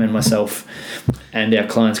team and myself and our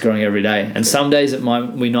clients growing every day. And some days it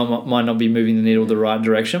might not be moving the needle the right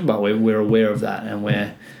direction, but we're aware of that and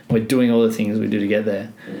we're doing all the things we do to get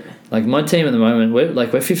there. Like my team at the moment,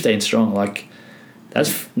 we're 15 strong. Like that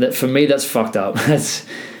for me, that's fucked up. That's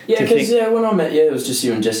because when I met you, it was just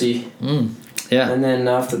you and Jesse. Yeah. And then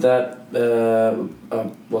after that, I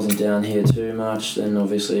wasn't down here too much. Then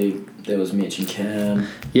obviously there was Mitch and Cam.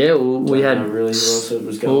 Yeah, well, we had... Don't know really who else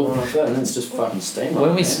was going on after that, and then it's just fucking steam.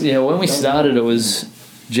 When we started, it was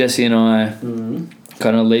Jesse and I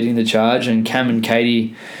kind of leading the charge, and Cam and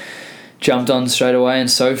Katie jumped on straight away, and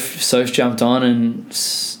Soph jumped on, and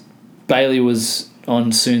Bailey was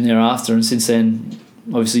on soon thereafter, and since then,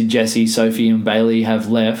 obviously Jesse, Sophie and Bailey have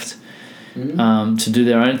left to do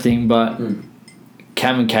their own thing, but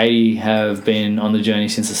Cam and Katie have been on the journey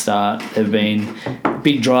since the start. They've been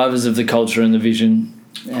big drivers of the culture and the vision.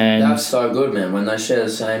 And that's so good, man, when they share the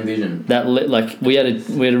same vision. We had a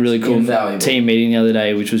really cool team meeting the other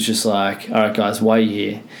day, which was just like, all right guys, why are you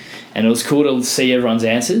here? And it was cool to see everyone's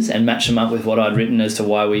answers and match them up with what I'd written as to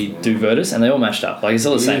why we do Virtus, and they all matched up. Like, it's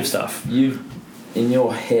all the same stuff. In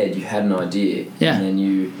your head, you had an idea, and then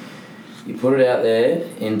you put it out there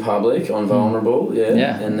in public on Vulnerable, and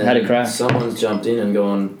then had a crack. Someone's jumped in and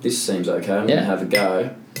gone, this seems okay, I'm gonna have a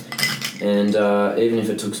go. And even if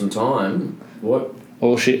it took some time,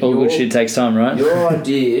 all good shit takes time, right? Your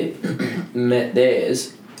idea met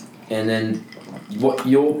theirs, and then what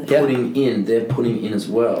you're putting in, they're putting in as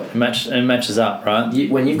well. It matches up, right?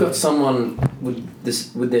 When you've got someone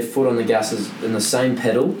with their foot on the gas in the same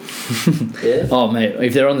pedal, Oh mate,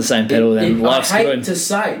 if they're on the same pedal, then life's good. I hate to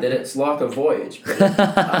say that it's like a voyage,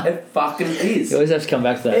 but it fucking is. You always have to come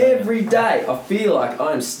back to that. Every day, I feel like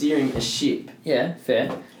I am steering a ship. Yeah,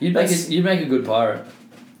 fair. You'd make a good pirate.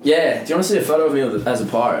 Yeah. Do you want to see a photo of me as a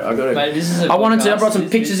pirate? I brought some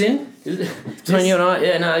pictures in. Between you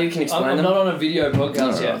and I, you can explain I'm them. not on a video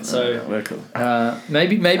podcast yet, so we're cool.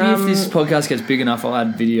 Maybe if this podcast gets big enough, I'll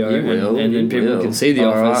add video, and then people can see the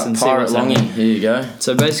office and see what's Longhie. happening. Here you go.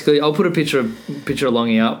 So basically, I'll put a picture of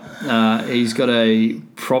Longhie up. He's got a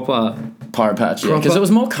proper pirate patch, because it was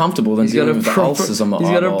more comfortable than dealing with the ulcers on my eyeball.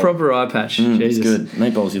 He's got a proper eye patch. Jesus. It's good.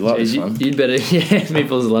 Meatballs, you like this one. You'd better,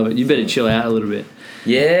 meatballs love it. You better chill out a little bit.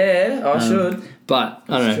 Yeah, I should. But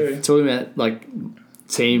I don't know. Talking about like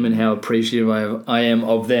team and how appreciative I am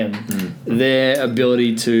of them, their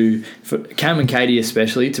ability for Cam and Katie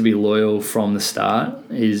especially to be loyal from the start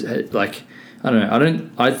is like, I don't know.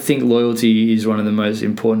 I think loyalty is one of the most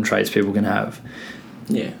important traits people can have.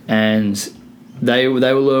 Yeah. And they were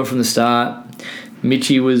loyal from the start.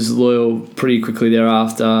 Mitchie was loyal pretty quickly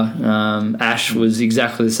thereafter. Ash was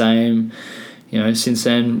exactly the same. Since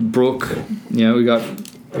then, Brooke, we got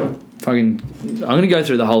fucking... I'm going to go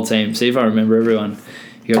through the whole team, see if I remember everyone.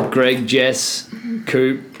 You got Greg, Jess,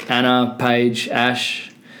 Coop, Anna, Paige,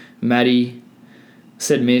 Ash, Maddie,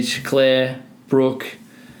 said Mitch, Claire, Brooke,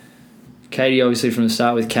 Katie obviously from the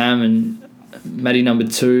start with Cam, and Maddie number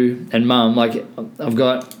 2, and Mum. Like, I've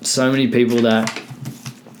got so many people that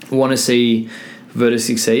want to see Virtus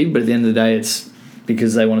succeed, but at the end of the day, it's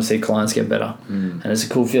because they want to see clients get better, and it's a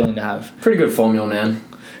cool feeling to have. Pretty good formula, man.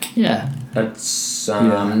 Yeah, that's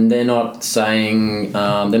they're not saying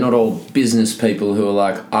they're not all business people who are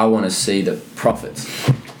like, I want to see the profits.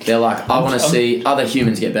 They're like, I want to see other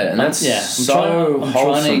humans get better, and that's I'm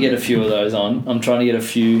trying to get a few of those on. I'm trying to get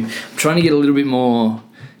a little bit more.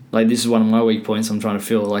 Like, this is one of my weak points. I'm trying to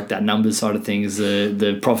feel like that numbers side of things,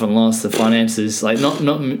 the profit and loss, the finances. Like, not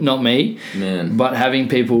me, man, but having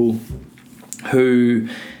people who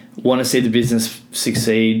want to see the business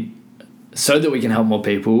succeed so that we can help more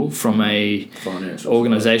people from a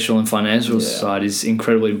organisational and financial side is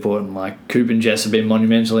incredibly important. Like, Coop and Jess have been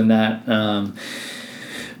monumental in that.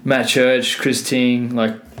 Matt Church, Chris Ting,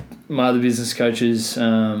 like my other business coaches,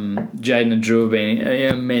 Jaden and Drew have been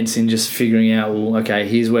immense in just figuring out, well, okay,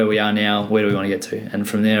 here's where we are now, where do we want to get to? And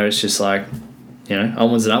from there, it's just like,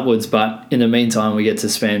 onwards and upwards. But in the meantime, we get to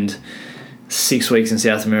spend 6 weeks in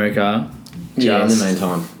South America. In the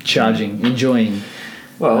meantime. Charging, enjoying.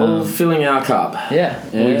 Well, filling our cup. Yeah.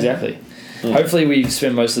 Well, exactly. Yeah. Hopefully we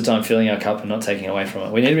spend most of the time filling our cup and not taking away from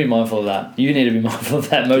it. We need to be mindful of that. You need to be mindful of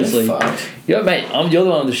that mostly. Mate, you're the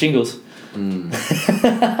one with the shingles.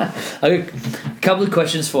 I got a couple of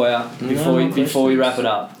questions for you before we wrap it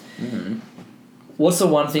up. What's the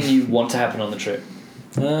one thing you want to happen on the trip?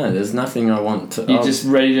 No, there's nothing I want to... You're just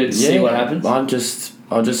ready to see what happens?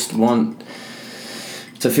 I just want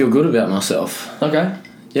to feel good about myself. Okay.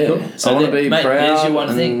 Yeah. Cool. So I want to be proud. Here's your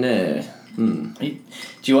one thing.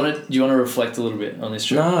 Do you want to reflect a little bit on this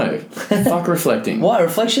trip? No. Fuck reflecting. Why?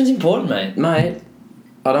 Reflection's important, mate. Mate,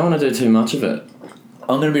 I don't want to do too much of it.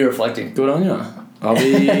 I'm going to be reflecting. Good on you.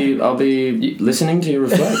 I'll be listening to you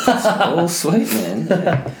reflect. It's all sweet, man.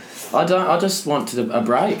 Yeah. I just want a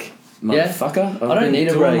break. motherfucker. I don't need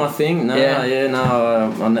a doing break. my thing.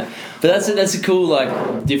 No, But that's a cool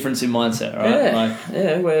difference in mindset, right?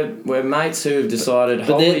 Yeah, we're mates who have decided,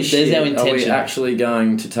 holy shit, our intention. are we actually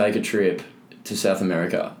going to take a trip to South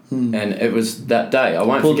America? And it was that day. I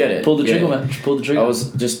won't forget it. Pull the trigger, man. Pull the trigger. I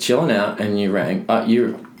was just chilling out, and you rang. Not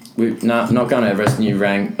going to Everest, and you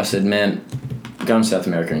rang. I said, man, I'm going to South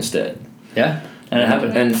America instead. Yeah. And it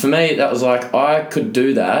happened. And for me, that was like, I could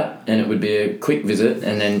do that, and it would be a quick visit,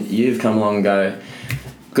 and then you've come along and go,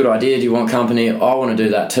 good idea, do you want company? I want to do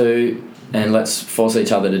that too, and let's force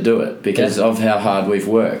each other to do it because of how hard we've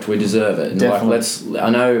worked. We deserve it. And definitely. I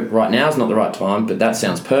know right now is not the right time, but that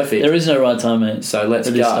sounds perfect. There is no right time, mate. So let's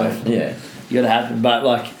go. Yeah. You got to happen.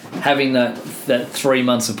 But, having that 3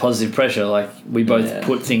 months of positive pressure, we both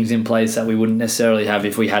put things in place that we wouldn't necessarily have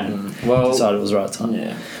if we hadn't decided it was the right time.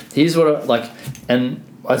 Yeah. Here's what and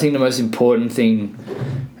I think the most important thing,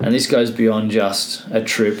 and this goes beyond just a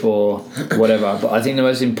trip or whatever, but I think the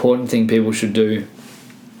most important thing people should do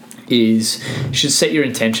is you should set your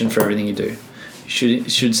intention for everything you do. You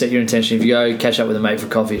should set your intention. If you go catch up with a mate for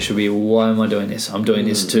coffee, it should be, why am I doing this? I'm doing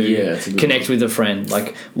this to connect with a friend.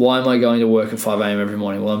 Why am I going to work at 5 a.m. every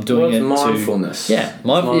morning? Well, I'm doing it mindfulness.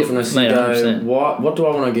 Mindfulness. Mate, 100%. What do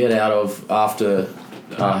I want to get out of after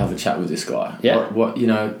I have a chat with this guy? Yeah. What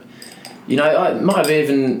I might have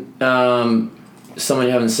even someone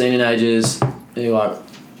you haven't seen in ages. You're like,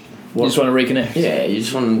 you just want to reconnect. Yeah, you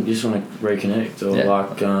just want to reconnect, or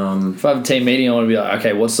if I have a team meeting, I want to be like,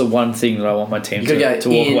 okay, what's the one thing that I want my team to walk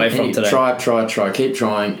away from today? Try, keep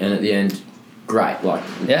trying, and at the end, great.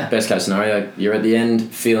 Best case scenario, you're at the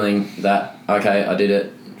end feeling that, okay, I did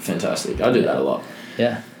it, fantastic. I do that a lot.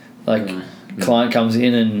 Yeah, client comes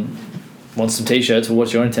in and wants some t-shirts. Well,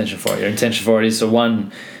 what's your intention for it? Your intention for it is to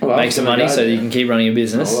make some money so that you can keep running your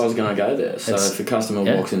business. Well, I was going to go there. So if a customer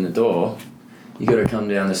walks in the door, you got to come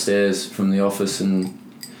down the stairs from the office, and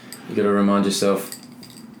you got to remind yourself,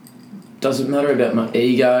 doesn't matter about my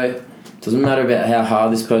ego, doesn't matter about how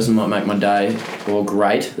hard this person might make my day, or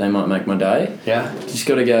great they might make my day. Yeah. Just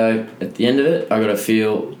got to go, at the end of it, I got to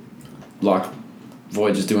feel like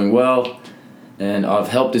Voyager's doing well, and I've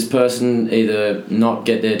helped this person either not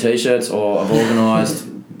get their t-shirts, or I've organised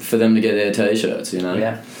for them to get their t-shirts,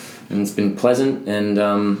 Yeah. And it's been pleasant, and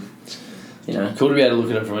cool to be able to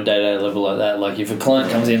look at it from a day-to-day level like that. If a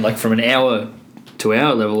client comes in, from an hour to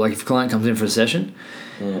hour level, if a client comes in for a session,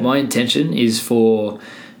 my intention is for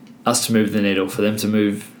us to move the needle, for them to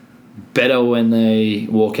move better when they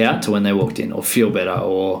walk out to when they walked in, or feel better,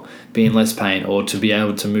 or be in less pain, or to be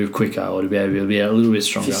able to move quicker, or to be able to be a little bit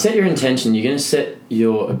stronger. If you set your intention, you're going to set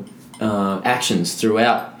your actions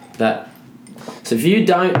throughout that. So if you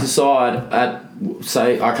don't decide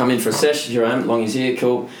say I come in for a session, here I am, Longie's here,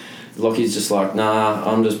 cool. Lockie's just like, nah,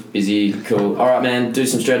 I'm just busy, cool. All right, man, do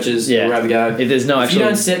some stretches, we'll have a go. If there's no if you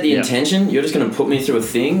don't set the intention, you're just going to put me through a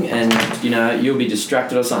thing, and you'll be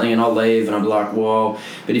distracted or something, and I'll leave, and I'll be like, whoa.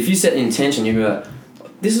 But if you set the intention, you'll be like,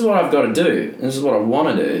 this is what I've got to do, and this is what I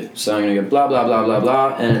want to do. So I'm going to go blah blah blah blah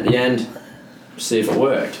blah, and at the end, see if it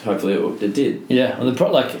worked. Hopefully it did. Yeah, well,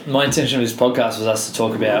 my intention of this podcast was us to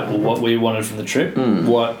talk about what we wanted from the trip,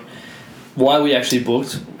 why we actually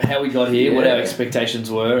booked, how we got here, what our expectations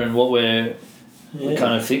were, and what we're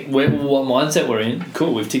kind of what mindset we're in.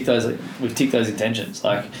 Cool, we've ticked those intentions.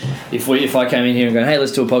 If I came in here and go, hey,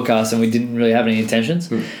 let's do a podcast, and we didn't really have any intentions,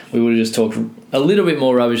 we would have just talked a little bit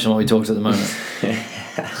more rubbish than what we talked at the moment.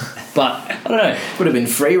 But I don't know, would have been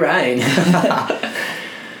free reign.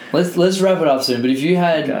 Let's wrap it up soon. But if you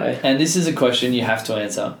had, and this is a question you have to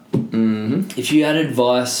answer, if you had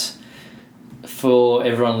advice for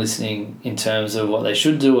everyone listening in terms of what they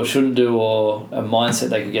should do or shouldn't do, or a mindset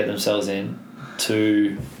they could get themselves in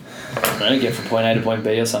to, get from point A to point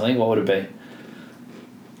B or something, what would it be?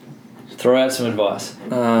 Throw out some advice.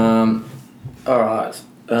 All right.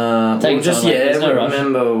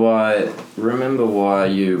 Remember why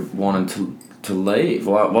you wanted to leave.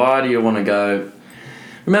 Why do you want to go?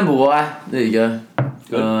 Remember why. There you go.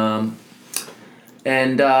 Good.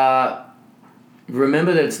 And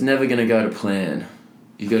remember that it's never going to go to plan.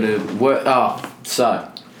 You got to work.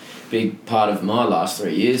 So big part of my last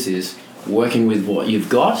 3 years is working with what you've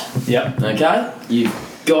got. Yep. Okay. You've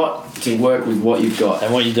got to work with what you've got,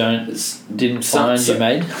 and what you didn't find you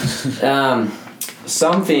made.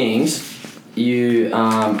 Some things you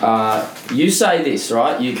say this,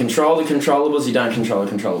 right? You control the controllables. You don't control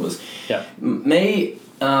the controllables. Yeah. Me.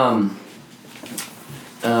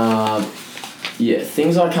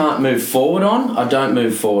 Things I can't move forward on, I don't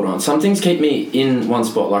move forward on. Some things keep me in one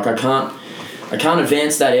spot. I can't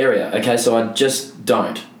advance that area. Okay, so I just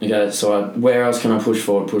don't. Okay, so where else can I push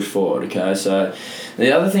forward? Okay, so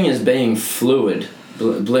the other thing is being fluid.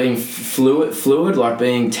 Being fluid, like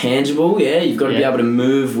being tangible. Yeah, you've got to be able to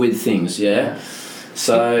move with things. Yeah.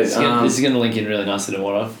 So this is going to link in really nicely to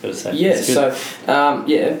what I've got to say. Yeah. So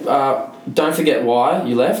don't forget why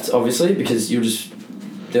you left, obviously, because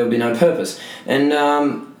there'll be no purpose. And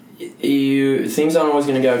things aren't always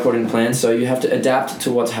going to go according to plan, so you have to adapt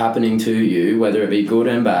to what's happening to you, whether it be good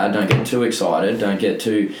and bad. Don't get too excited. Don't get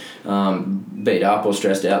too beat up or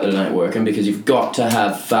stressed out that it ain't working, because you've got to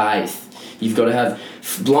have faith. You've got to have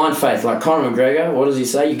blind faith. Like Conor McGregor, what does he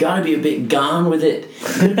say? You got to be a bit gone with it.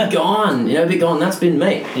 Gone. A bit gone. That's been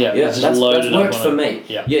me. That's worked for me.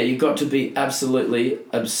 Yeah, you've got to be absolutely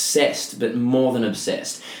obsessed, but more than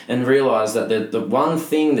obsessed, and realise that the one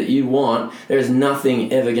thing that you want, there is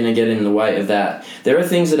nothing ever going to get in the way of that. There are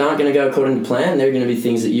things that aren't going to go according to plan. There are going to be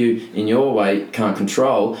things that you, in your way, can't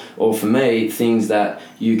control, or for me, things that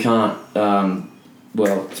you can't.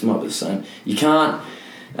 It's not the same. You can't.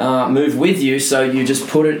 Move with you, so you just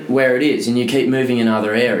put it where it is and you keep moving in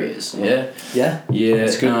other arears. Yeah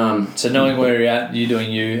that's good. So knowing where you're at, you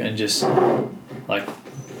doing you, and just taking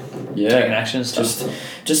action and stuff.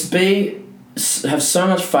 Just have so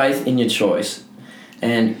much faith in your choice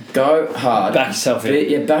and go hard. Back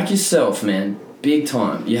yourself, man, big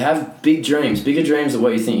time. You have big dreams, bigger dreams than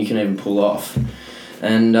what you think you can even pull off.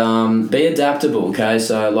 And be adaptable. Okay,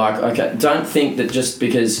 so don't think that just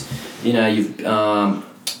because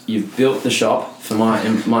you've built the shop, for my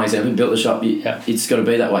example, built the shop, it's got to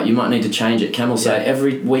be that way. You might need to change it. Cam will say,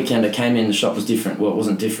 every weekend I came in, the shop was different. Well, it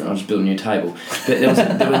wasn't different, I just built a new table. But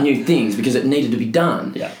there were new things because it needed to be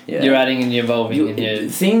done. Yeah. You're adding and you're evolving.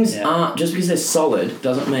 Things aren't, just because they're solid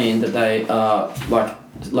doesn't mean that they are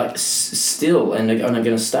still and are going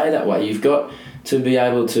to stay that way. You've got to be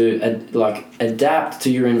able to adapt to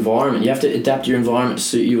your environment. You have to adapt your environment to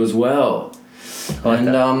suit you as well.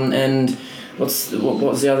 And what's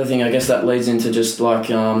the other thing? I guess that leads into just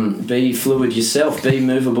be fluid yourself, be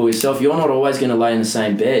movable yourself. You're not always going to lay in the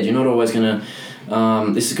same bed. You're not always going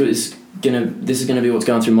to. This is going to be what's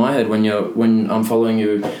going through my head when I'm following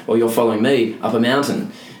you or you're following me up a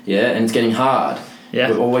mountain. Yeah, and it's getting hard.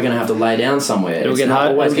 Yeah. Or we're going to have to lay down somewhere. It'll get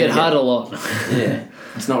hard. It'll get hard a lot. Yeah.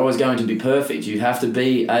 It's not always going to be perfect. You have to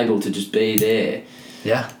be able to just be there.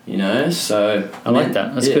 Yeah. So I like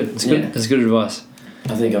that. That's good. That's good. That's good advice.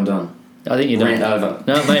 I think I'm done. I think you're done. Rant over.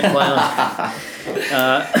 No, mate, play on.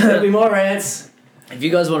 There'll be more rants. If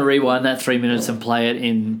you guys want to rewind that 3 minutes and play it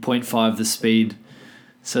in 0.5 the speed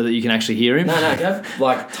so that you can actually hear him. No, go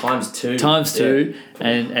times two. Times two,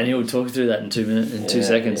 and he'll talk through that in 2 minutes, in 2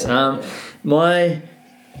 seconds. My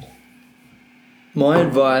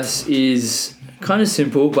advice is kind of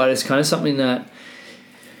simple, but it's kind of something that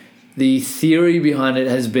the theory behind it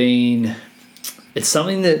has been, it's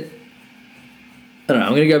something that, I don't know,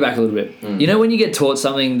 I'm going to go back a little bit. You know when you get taught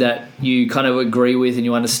something that you kind of agree with and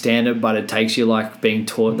you understand it, but it takes you being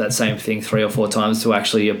taught that same thing 3 or 4 times to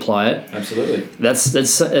actually apply it? Absolutely.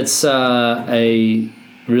 That's a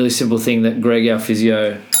really simple thing that Greg, our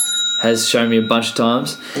physio, has shown me a bunch of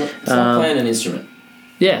times. It's like playing an instrument.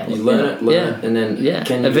 Yeah. You learn it, and then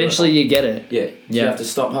eventually you get it. Yeah. You have to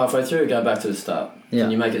stop halfway through, go back to the start. Yeah.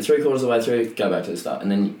 And you make it 3/4 of the way through, go back to the start, and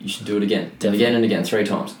then you should do it again, and again and again, 3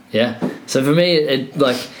 times. Yeah. So for me,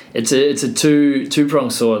 it's a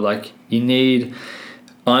two-pronged sword.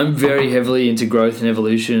 I'm very heavily into growth and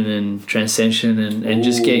evolution and transcension and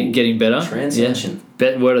just getting better. Transcension.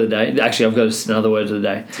 Yeah. Word of the day. Actually, I've got another word of the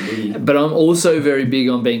day. But I'm also very big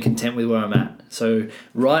on being content with where I'm at. So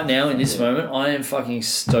right now, in this moment, I am fucking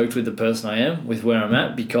stoked with the person I am, with where I'm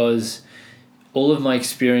at, because all of my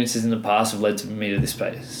experiences in the past have led to me to this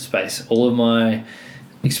space. All of my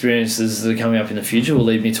experiences that are coming up in the future will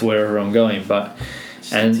lead me to wherever I'm going. To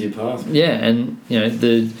your path. Yeah, and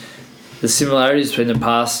the similarities between the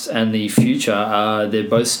past and the future are, they're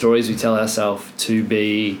both stories we tell ourselves to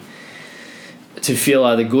feel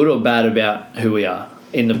either good or bad about who we are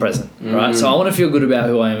in the present, right? So I want to feel good about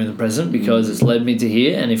who I am in the present because it's led me to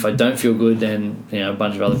here, and if I don't feel good, then a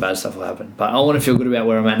bunch of other bad stuff will happen. But I want to feel good about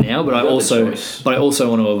where I'm at now, but I also want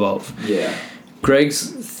to evolve. Yeah.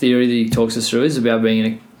 Greg's theory that he talks us through is about being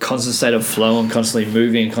in a constant state of flow and constantly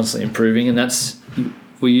moving and constantly improving, and that's,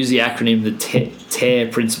 we use the acronym the TEAR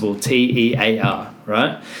principle, TEAR,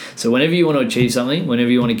 right? So whenever you want to achieve something, whenever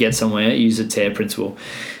you want to get somewhere, use the TEAR principle.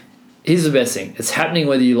 Here's the best thing. It's happening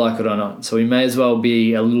whether you like it or not. So we may as well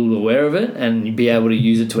be a little aware of it and be able to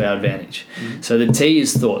use it to our advantage. So the T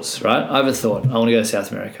is thoughts, right? I have a thought. I want to go to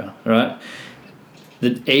South America, right?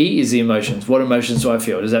 The E is the emotions. What emotions do I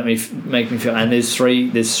feel? Does that make me feel? And there's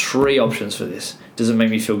three options for this. Does it make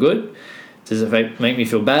me feel good? Does it make me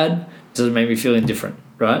feel bad? Does it make me feel indifferent?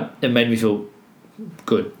 Right? It made me feel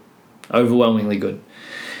good, overwhelmingly good.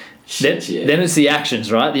 Then it's the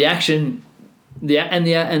actions, right? The action, the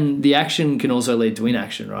action can also lead to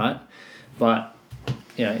inaction, right? But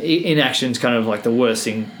inaction's kind of like the worst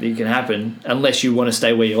thing that can happen unless you want to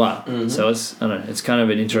stay where you are. Mm-hmm. So it's kind of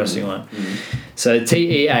an interesting one. Mm-hmm. So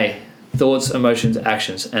TEA, thoughts, emotions,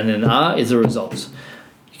 actions, and then R is the results.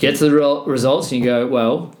 You get to the results and you go,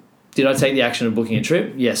 well, did I take the action of booking a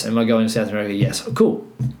trip? Yes. Am I going to South America? Yes. Oh, cool.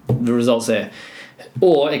 The results there.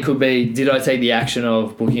 Or it could be, did I take the action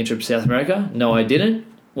of booking a trip to South America? No, I didn't.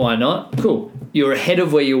 Why not? Cool. You're ahead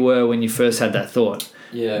of where you were when you first had that thought.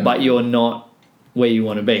 Yeah. But you're not where you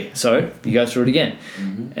want to be. So you go through it again.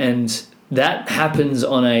 Mm-hmm. And that happens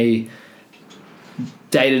on a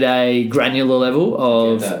day-to-day granular level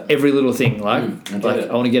of every little thing. Like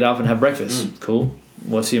I want to get up and have breakfast. Cool.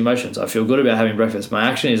 What's the emotions? I feel good about having breakfast. My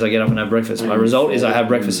action is I get up and have breakfast. My result is I have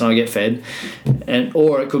breakfast and I get fed.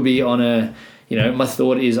 Or it could be on a, my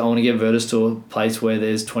thought is I want to get Virtus to a place where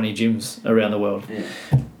there's 20 gyms around the world. Yeah.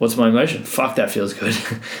 What's my emotion? Fuck, that feels good.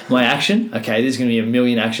 My action? Okay, there's going to be a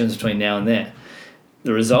million actions between now and there.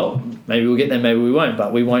 The result? Maybe we'll get there, maybe we won't,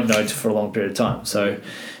 but we won't know for a long period of time. So,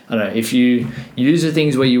 I don't know, if you use the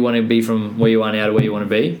things where you want to be from where you are now to where you want to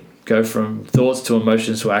be, go from thoughts to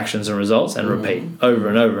emotions to actions and results and repeat over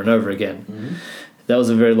and over and over again. Mm-hmm. That was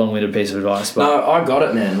a very long-winded piece of advice. But no, I got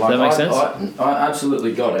it, man. Does that make sense? I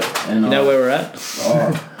absolutely got it. And you know where we're at?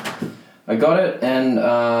 I got it and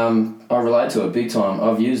I relate to it big time.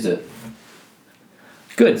 I've used it.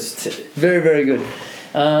 Good. Very, very good.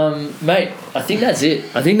 Mate, I think that's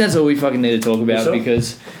it. I think that's all we fucking need to talk about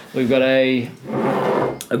because we've got a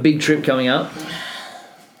big trip coming up.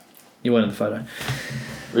 You wanted the photo.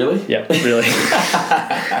 Really? Yeah, really.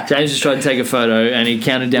 James just tried to take a photo and he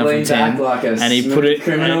counted down from 10 and he put it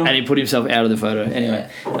and he put himself out of the photo. Anyway,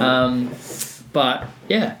 but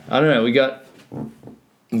yeah, I don't know.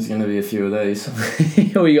 There's going to be a few of these.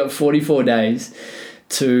 We got 44 days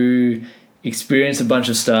to experience a bunch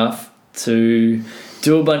of stuff, to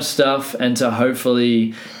do a bunch of stuff, and to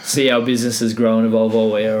hopefully see our businesses grow and evolve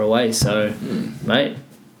while we are away. So, mate,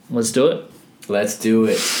 let's do it. Let's do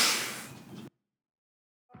it.